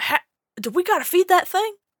 do we gotta feed that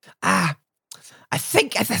thing? I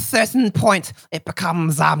think at a certain point it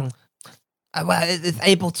becomes it's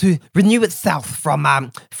able to renew itself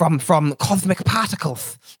from cosmic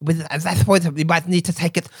particles. At that point, we might need to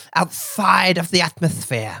take it outside of the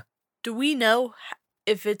atmosphere. Do we know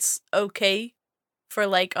if it's okay for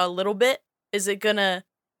like a little bit? Is it gonna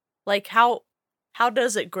like how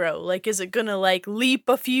does it grow? Like is it gonna like leap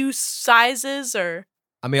a few sizes or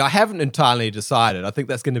I mean, I haven't entirely decided. I think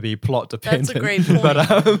that's going to be plot dependent. That's a great point.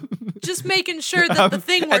 But, Just making sure that the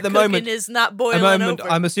thing we're at the cooking moment- is not boiling At the moment, over.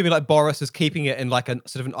 I'm assuming like Boris is keeping it in like a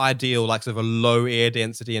sort of an ideal, like sort of a low air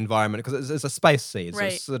density environment because it's a space seed. So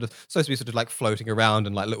Right. it's sort of supposed to be sort of like floating around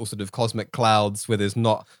in like little sort of cosmic clouds where there's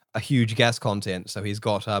not a huge gas content. So he's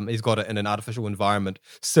got it in an artificial environment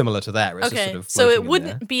similar to that. Where it's just Okay, sort of so it floating in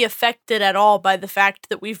wouldn't there. be affected at all by the fact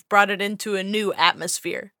that we've brought it into a new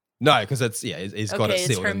atmosphere. No, because he's got Okay, it it's sealed in this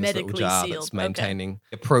little hermetically jar sealed. that's Okay. maintaining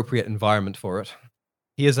the appropriate environment for it.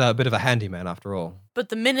 He is a bit of a handyman after all. But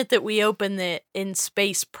the minute that we open it in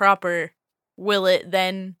space proper, will it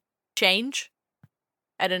then change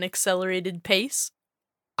at an accelerated pace?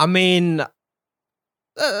 I mean,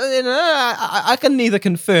 I can neither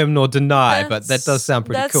confirm nor deny, but that does sound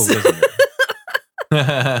pretty cool, doesn't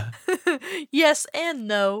it? Yes and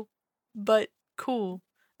no, but cool.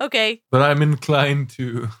 Okay. But I'm inclined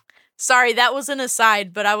to. Sorry, that was an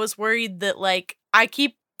aside, but I was worried that, like, I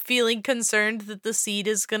keep feeling concerned that the seed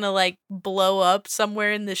is gonna, like, blow up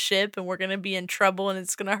somewhere in the ship and we're gonna be in trouble and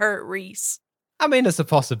it's gonna hurt Reese. I mean, it's a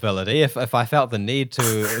possibility if I felt the need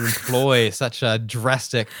to employ such a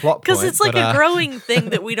drastic plot point. Because it's like but, a growing thing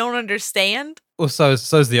that we don't understand. Well, so's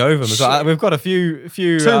the ovum. So we've got a few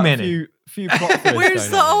Too many. few plot threads Where's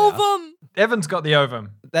going the on now. ovum? Evan's got the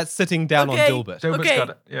ovum. That's sitting down Okay. on Dilbert. Dilbert's Okay. got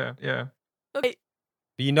it. Yeah. Okay.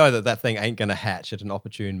 But you know that thing ain't going to hatch at an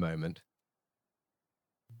opportune moment.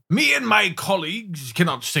 Me and my colleagues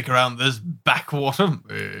cannot stick around this backwater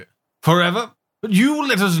forever. But you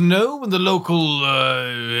let us know when the local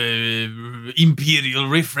Imperial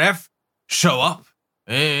riffraff show up,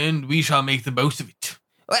 and we shall make the most of it.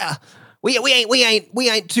 Well, we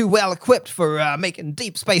ain't too well equipped for making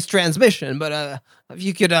deep space transmission, but if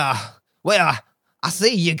you could well, I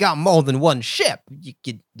see you got more than one ship. You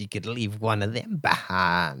could leave one of them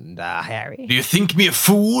behind, Harry. Do you think me a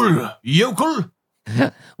fool, yokel?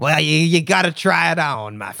 Well, you gotta try it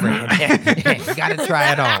on, my friend. You gotta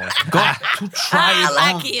try it on. Got to try I it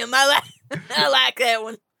like on. him. I like that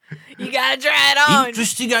one. You gotta try it on.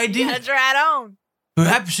 Interesting You idea. gotta try it on.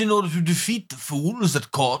 Perhaps in order to defeat the fools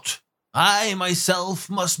at court, I myself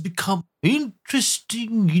must become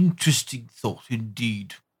interesting thought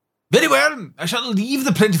indeed. Very well, I shall leave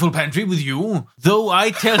the plentiful pantry with you, though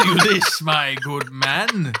I tell you this, my good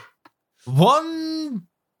man. One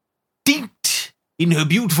dint in her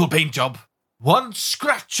beautiful paint job, one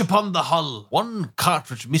scratch upon the hull, one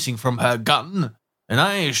cartridge missing from her gun, and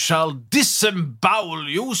I shall disembowel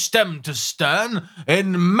you stem to stern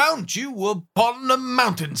and mount you upon a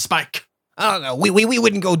mountain spike. I don't know. We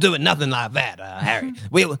wouldn't go doing nothing like that, Harry.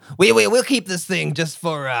 We'll keep this thing just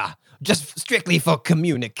strictly for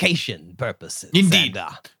communication purposes. Indeed.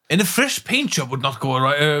 And, And a fresh paint job would not go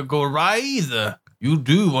awry either. You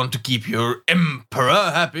do want to keep your emperor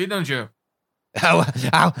happy, don't you?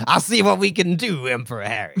 I'll see what we can do, Emperor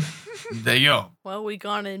Harry. There you go. Well, we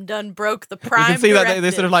gone and done broke the You prime can see that they're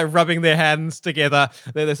directive. sort of like rubbing their hands together.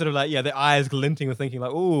 They're sort of like, their eyes glinting with thinking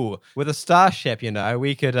like, ooh, with a starship,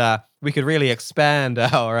 we could really expand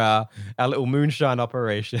our little moonshine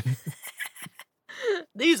operation.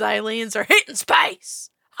 These aliens are hitting space.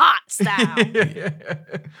 Hot style.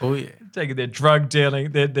 Oh yeah. Taking their drug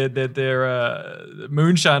dealing, their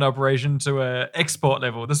moonshine operation to a export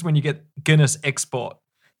level. This is when you get Guinness export.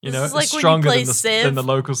 This It's is like when you stronger play than Civ. the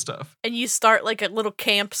local stuff. And you start like a little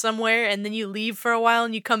camp somewhere and then you leave for a while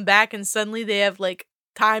and you come back and suddenly they have like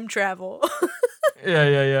time travel.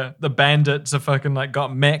 Yeah. The bandits are fucking like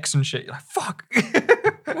got mechs and shit. You're like, fuck.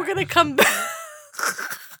 We're gonna come back.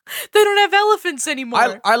 They don't have elephants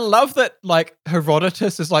anymore. I love that like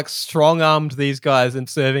Herodotus has like strong-armed these guys in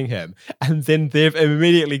serving him, and then they've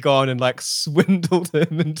immediately gone and like swindled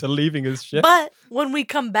him into leaving his ship. But when we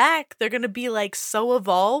come back, they're gonna be like so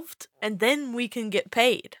evolved and then we can get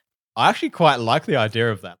paid. I actually quite like the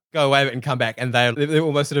idea of that. Go away and come back, and they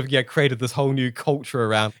almost sort of created this whole new culture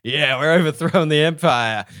around. Yeah, we're overthrowing the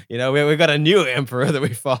empire. We've got a new emperor that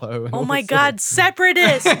we follow. and Oh all my this sort god,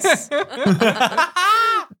 separatists!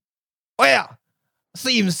 Well,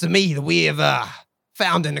 seems to me that we have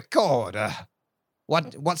found an accord.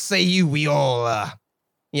 What say you? We all,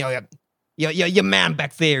 your man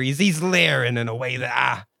back there, he's layering in a way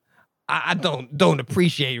that I don't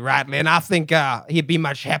appreciate rightly, and I think he'd be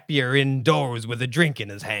much happier indoors with a drink in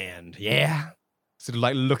his hand. Yeah. Sort of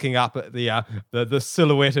like looking up at the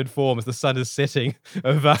silhouetted form as the sun is setting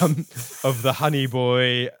of the honey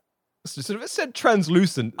boy. Sort of, it said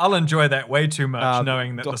translucent. I'll enjoy that way too much,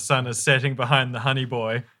 knowing that Doc- the sun is setting behind the honey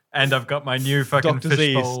boy, and I've got my new fucking Dr. Z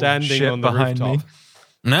fishbowl standing shit on the behind rooftop.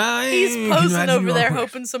 me. I He's can posing imagine over your there operation.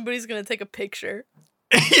 hoping somebody's gonna take a picture.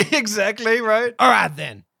 Exactly, right? All right,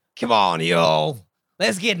 then. Come on, y'all.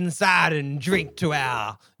 Let's get inside and drink to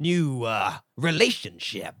our new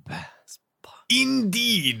relationship.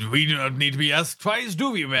 Indeed, we do not need to be asked twice,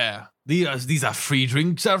 do we, Bear? These are free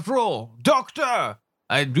drinks after all. Doctor,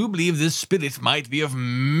 I do believe this spirit might be of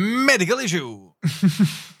medical issue.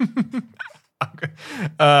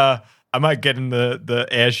 I might get in the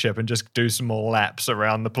airship and just do some more laps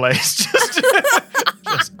around the place,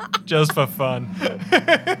 just for fun.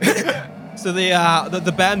 So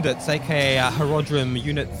the bandits, aka Herodrum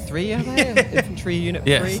Unit 3, are they? Infantry Unit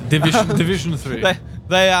 3? Yes, Division 3.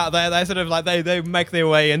 They sort of like they make their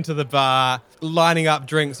way into the bar, lining up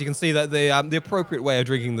drinks. You can see that the appropriate way of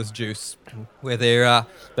drinking this juice, where they're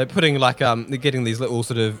putting like they're getting these little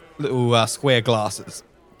square glasses,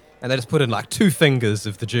 and they just put in like 2 fingers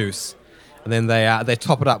of the juice, and then they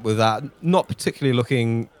top it up with not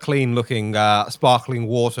particularly clean looking sparkling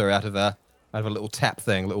water out of a little tap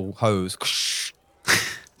thing, little hose.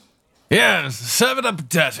 Yes, serve it up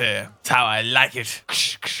dirty. That's how I like it.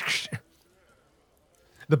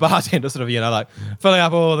 The bartender sort of, like filling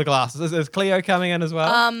up all the glasses. Is Cleo coming in as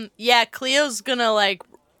well? Yeah, Cleo's gonna like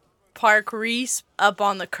park Reese up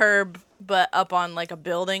on the curb, but up on like a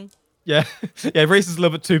building. Yeah, Reese is a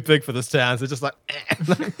little bit too big for this town, so just like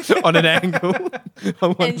on an angle.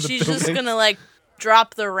 And she's just gonna like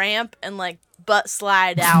drop the ramp and like butt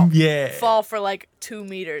slide out. Yeah. Fall for like 2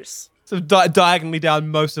 meters. Sort of diagonally down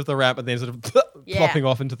most of the ramp and then sort of plopping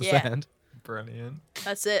off into the sand. Brilliant.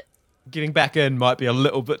 That's it. Getting back in might be a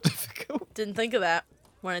little bit difficult. Didn't think of that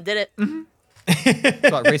when I did it. Mm-hmm.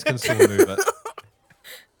 It's like Reese can still move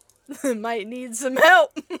it. Might need some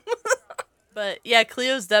help. But yeah,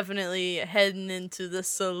 Cleo's definitely heading into the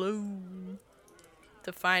saloon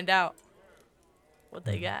to find out what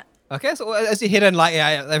they got. Okay, so as you head in, like,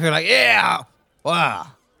 they feel like, yeah, Wow.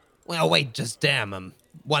 Well, wait just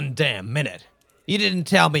one damn minute. You didn't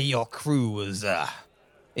tell me your crew was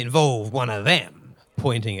involved one of them.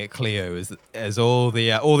 pointing at Cleo as all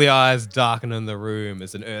the eyes darken in the room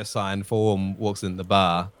as an ursine form walks in the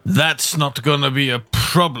bar. That's not gonna be a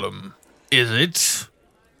problem, is it?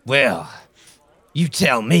 Well, you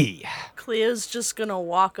tell me. Cleo's just gonna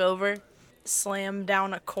walk over, slam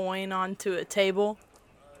down a coin onto a table,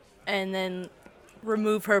 and then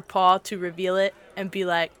remove her paw to reveal it and be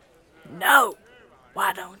like, "No,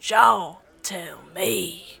 why don't y'all tell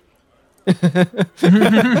me?"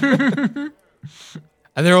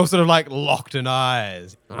 And they're all sort of like locked in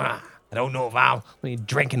eyes. I don't know if I'll be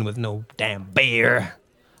drinking with no damn beer.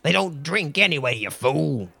 They don't drink anyway, you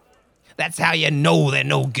fool. That's how you know they're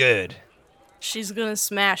no good. She's gonna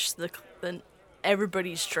smash the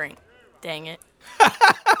everybody's drink. Dang it.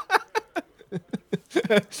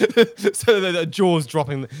 So the jaws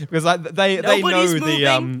dropping because like they know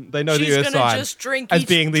moving. They know She's the gonna Ursine just drink as each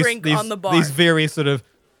being drink on the bar. these very sort of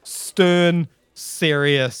stern,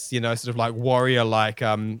 serious, sort of like warrior-like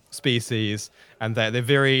species, and they're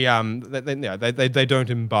very they don't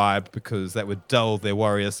imbibe because that would dull their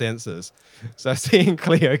warrior senses. So seeing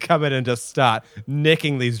Cleo come in and just start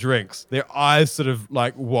necking these drinks, their eyes sort of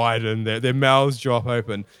like widen, their mouths drop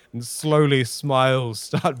open, and slowly smiles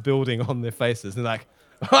start building on their faces. And like,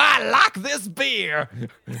 I like this beer.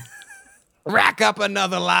 Rack up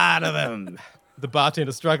another line of them. the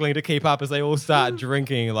bartender struggling to keep up as they all start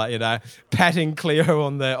drinking, like patting Cleo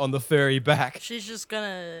on the furry back. She's just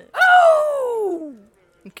gonna oh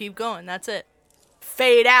and keep going. That's it.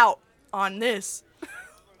 Fade out on this.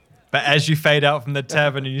 But as you fade out from the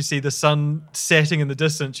tavern and you see the sun setting in the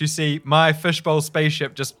distance, you see my fishbowl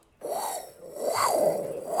spaceship just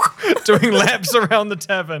doing laps around the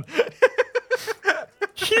tavern.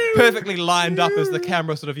 Perfectly lined up as the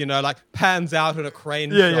camera sort of, like pans out at a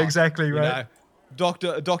crane shot. Yeah, exactly right.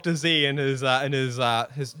 Dr. Z in his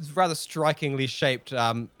rather strikingly shaped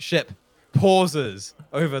ship pauses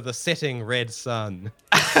over the setting red sun.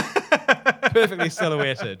 Perfectly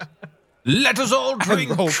silhouetted. Let us all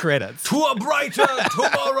drink Roll credits. to a brighter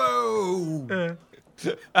tomorrow.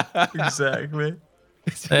 Exactly.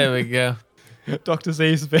 There we go. Dr.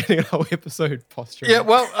 Z's spending a whole episode posturing. Yeah,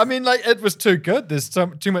 well, I mean, like, it was too good. There's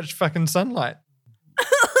too much fucking sunlight.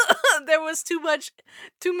 There was too much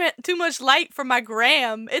light for my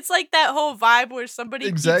gram. It's like that whole vibe where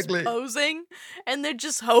somebody keeps posing and they're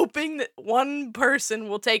just hoping that one person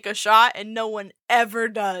will take a shot and no one ever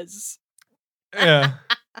does. Yeah.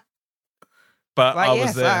 But Right, I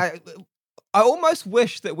was there. I almost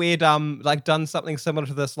wish that we'd done something similar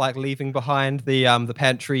to this, like leaving behind the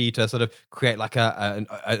pantry to sort of create like an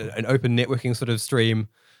open networking sort of stream,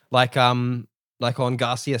 like like on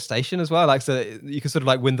Garcia Station as well. Like, so you can sort of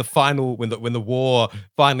like when the war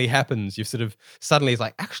finally happens, you sort of suddenly it's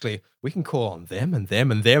like, actually, we can call on them and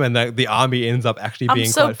them and them, and the army ends up actually being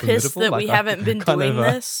I'm so quite formidable. pissed that we haven't been doing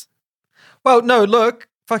this. Well, no, look,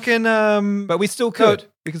 fucking. But we still could.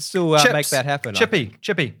 We could still make that happen. Chippy.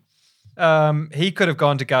 He could have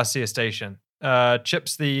gone to Garcia Station.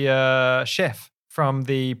 Chip's the chef from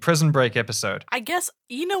the Prison Break episode. I guess,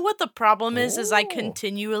 you know what the problem is I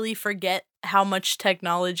continually forget how much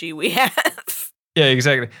technology we have. Yeah,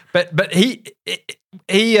 exactly. But he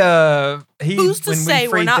Who's to say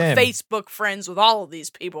we're not Facebook friends with all of these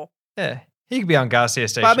people? Yeah, he could be on Garcia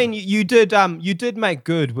Station. But, I mean, you did make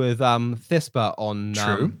good with Thespa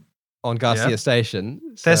on Garcia Station.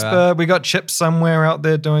 So, Thespa, we got Chip somewhere out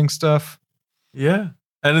there doing stuff. Yeah.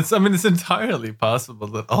 And it's entirely possible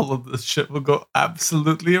that all of this shit will go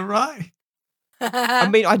absolutely awry. I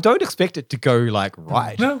mean, I don't expect it to go like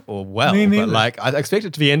right or well, but like I expect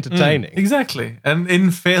it to be entertaining. Exactly. And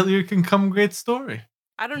in failure can come great story.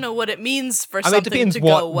 I don't know what it means for it something depends to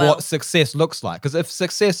go well. what success looks like. Because if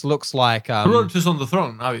success looks like Herodotus on the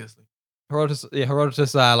throne, obviously.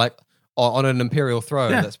 Herodotus like on an imperial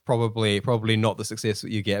throne, that's probably not the success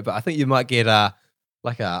that you get. But I think you might get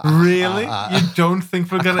really? You don't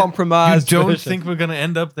think we're gonna compromise? You don't think we're gonna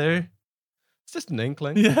end up there? It's just an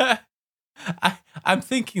inkling. Yeah, I'm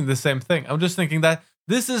thinking the same thing. I'm just thinking that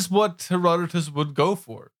this is what Herodotus would go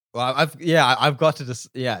for. Well, I've got to just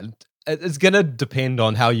It's gonna depend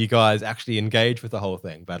on how you guys actually engage with the whole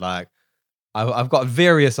thing. But like, I've got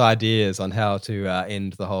various ideas on how to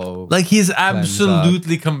end the whole. Like, he's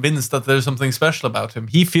absolutely convinced that there's something special about him.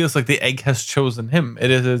 He feels like the egg has chosen him. It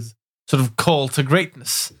is his sort of call to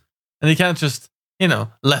greatness. And he can't just,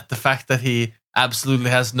 let the fact that he absolutely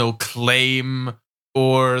has no claim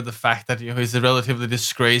or the fact that, he's a relatively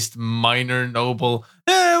disgraced minor noble,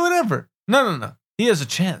 whatever. No. He has a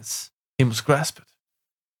chance. He must grasp it.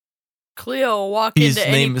 Cleo will walk His into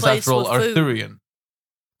any name is, place after all, with food. Arthurian.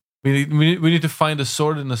 We need to find a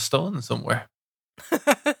sword in a stone somewhere.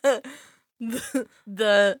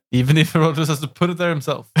 Even if Herodotus has to put it there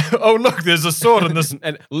himself. Oh, look, there's a sword in this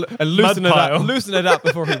and loosen it up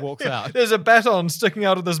before he walks out. There's a baton sticking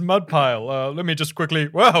out of this mud pile. Let me just quickly.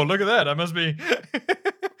 Wow, look at that! I must be.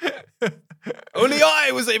 Only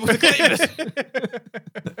I was able to claim it.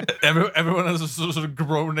 Everyone else is sort of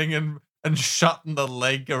groaning and shutting the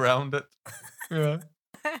leg around it. Yeah.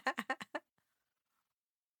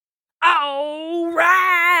 All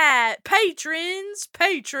right, patrons.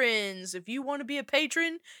 If you want to be a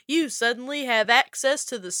patron, you suddenly have access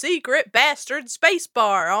to the secret bastard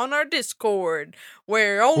spacebar on our Discord,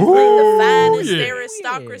 where only the finest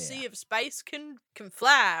aristocracy of space can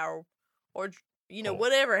fly, or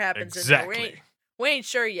whatever happens in there. We ain't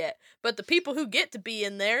sure yet, but the people who get to be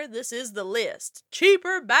in there, this is the list.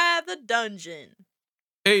 Cheaper by the dungeon.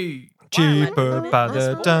 Hey, cheaper by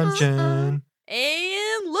the dungeon.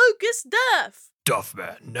 And Lucas Duff.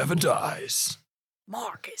 Duffman never dies.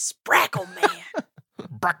 Marcus Brackleman.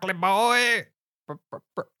 Broccoli boy.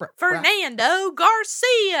 Fernando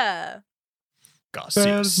Garcia.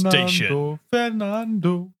 Garcia Station.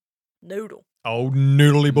 Fernando. Noodle. Oh,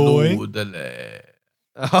 noodly boy. Noodle.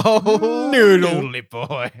 Oh, noodly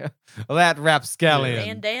boy. Well, that rapscallion.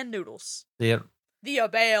 And Dan Noodles. Yeah. The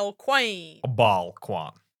Abel Queen. Abal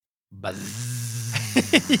Quan.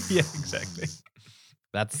 Yeah, exactly.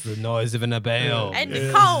 That's the noise of an abel. And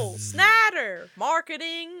Nicole Snyder,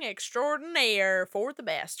 marketing extraordinaire for the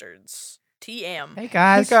bastards. TM. Hey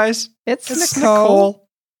guys. It's Nicole.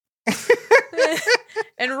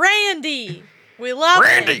 And Randy. We love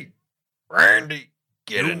him. Randy.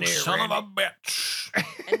 Get in here, son Randy. of a bitch.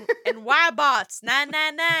 And Ybots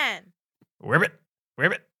 999. Ribbit.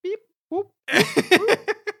 Beep, whoop.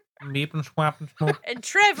 Beep and swap and smoke. And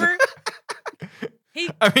Trevor.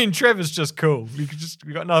 Trevor's just cool.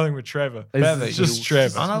 We got nothing with Trevor. It's just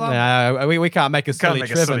Trevor. No, we can't make a silly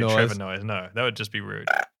Trevor noise. Trevor noise. No, that would just be rude.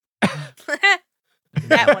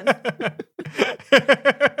 That one.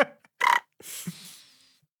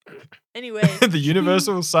 Anyway. The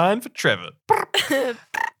universal sign for Trevor. You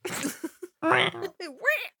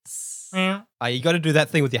got to do that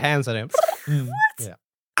thing with your hands on him. What? Yeah.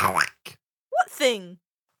 What thing?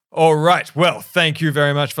 All right. Well, thank you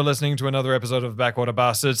very much for listening to another episode of Backwater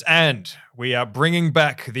Bastards. And we are bringing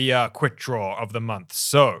back the quick draw of the month.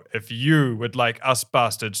 So if you would like us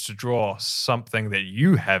bastards to draw something that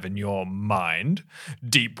you have in your mind,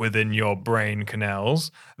 deep within your brain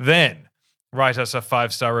canals, then write us a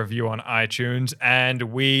 5-star review on iTunes and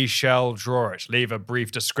we shall draw it. Leave a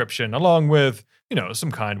brief description along with,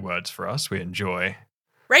 some kind words for us. We enjoy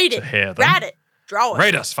Rate to it. hear them. Write it. Draw it.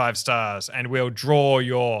 rate us 5 stars, and we'll draw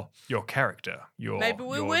your character. Maybe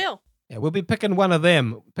we will. Yeah, we'll be picking one of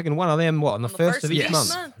them. What, on the first of each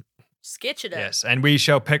month? Sketch it up. Yes, and we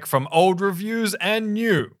shall pick from old reviews and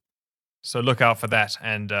new. So look out for that,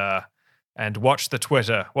 and watch the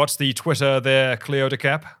Twitter. What's the Twitter there, Cleo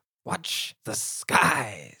DeCap? Watch the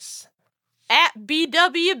skies. At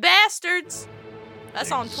BW Bastards.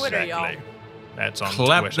 That's on Twitter, y'all. That's on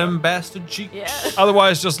Clap Twitter. them bastard cheeks. Yeah.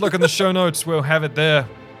 Otherwise, just look in the show notes. We'll have it there.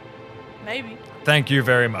 Maybe. Thank you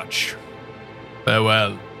very much.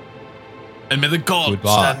 Farewell. And may the gods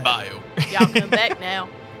Goodbye. stand by you. Y'all come back now.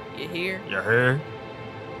 You hear? You hear?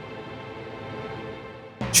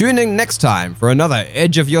 Tune in next time for another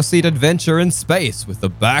edge of your seat adventure in space with the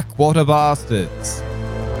Backwater Bastards.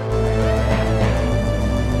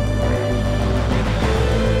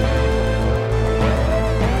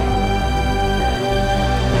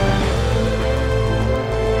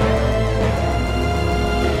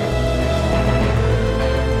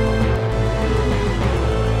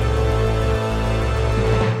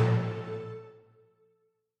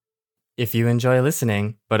 If you enjoy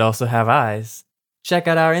listening, but also have eyes, check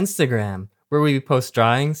out our Instagram, where we post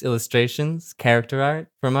drawings, illustrations, character art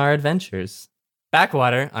from our adventures.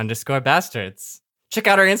 Backwater_bastards. Check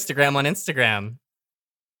out our Instagram on Instagram.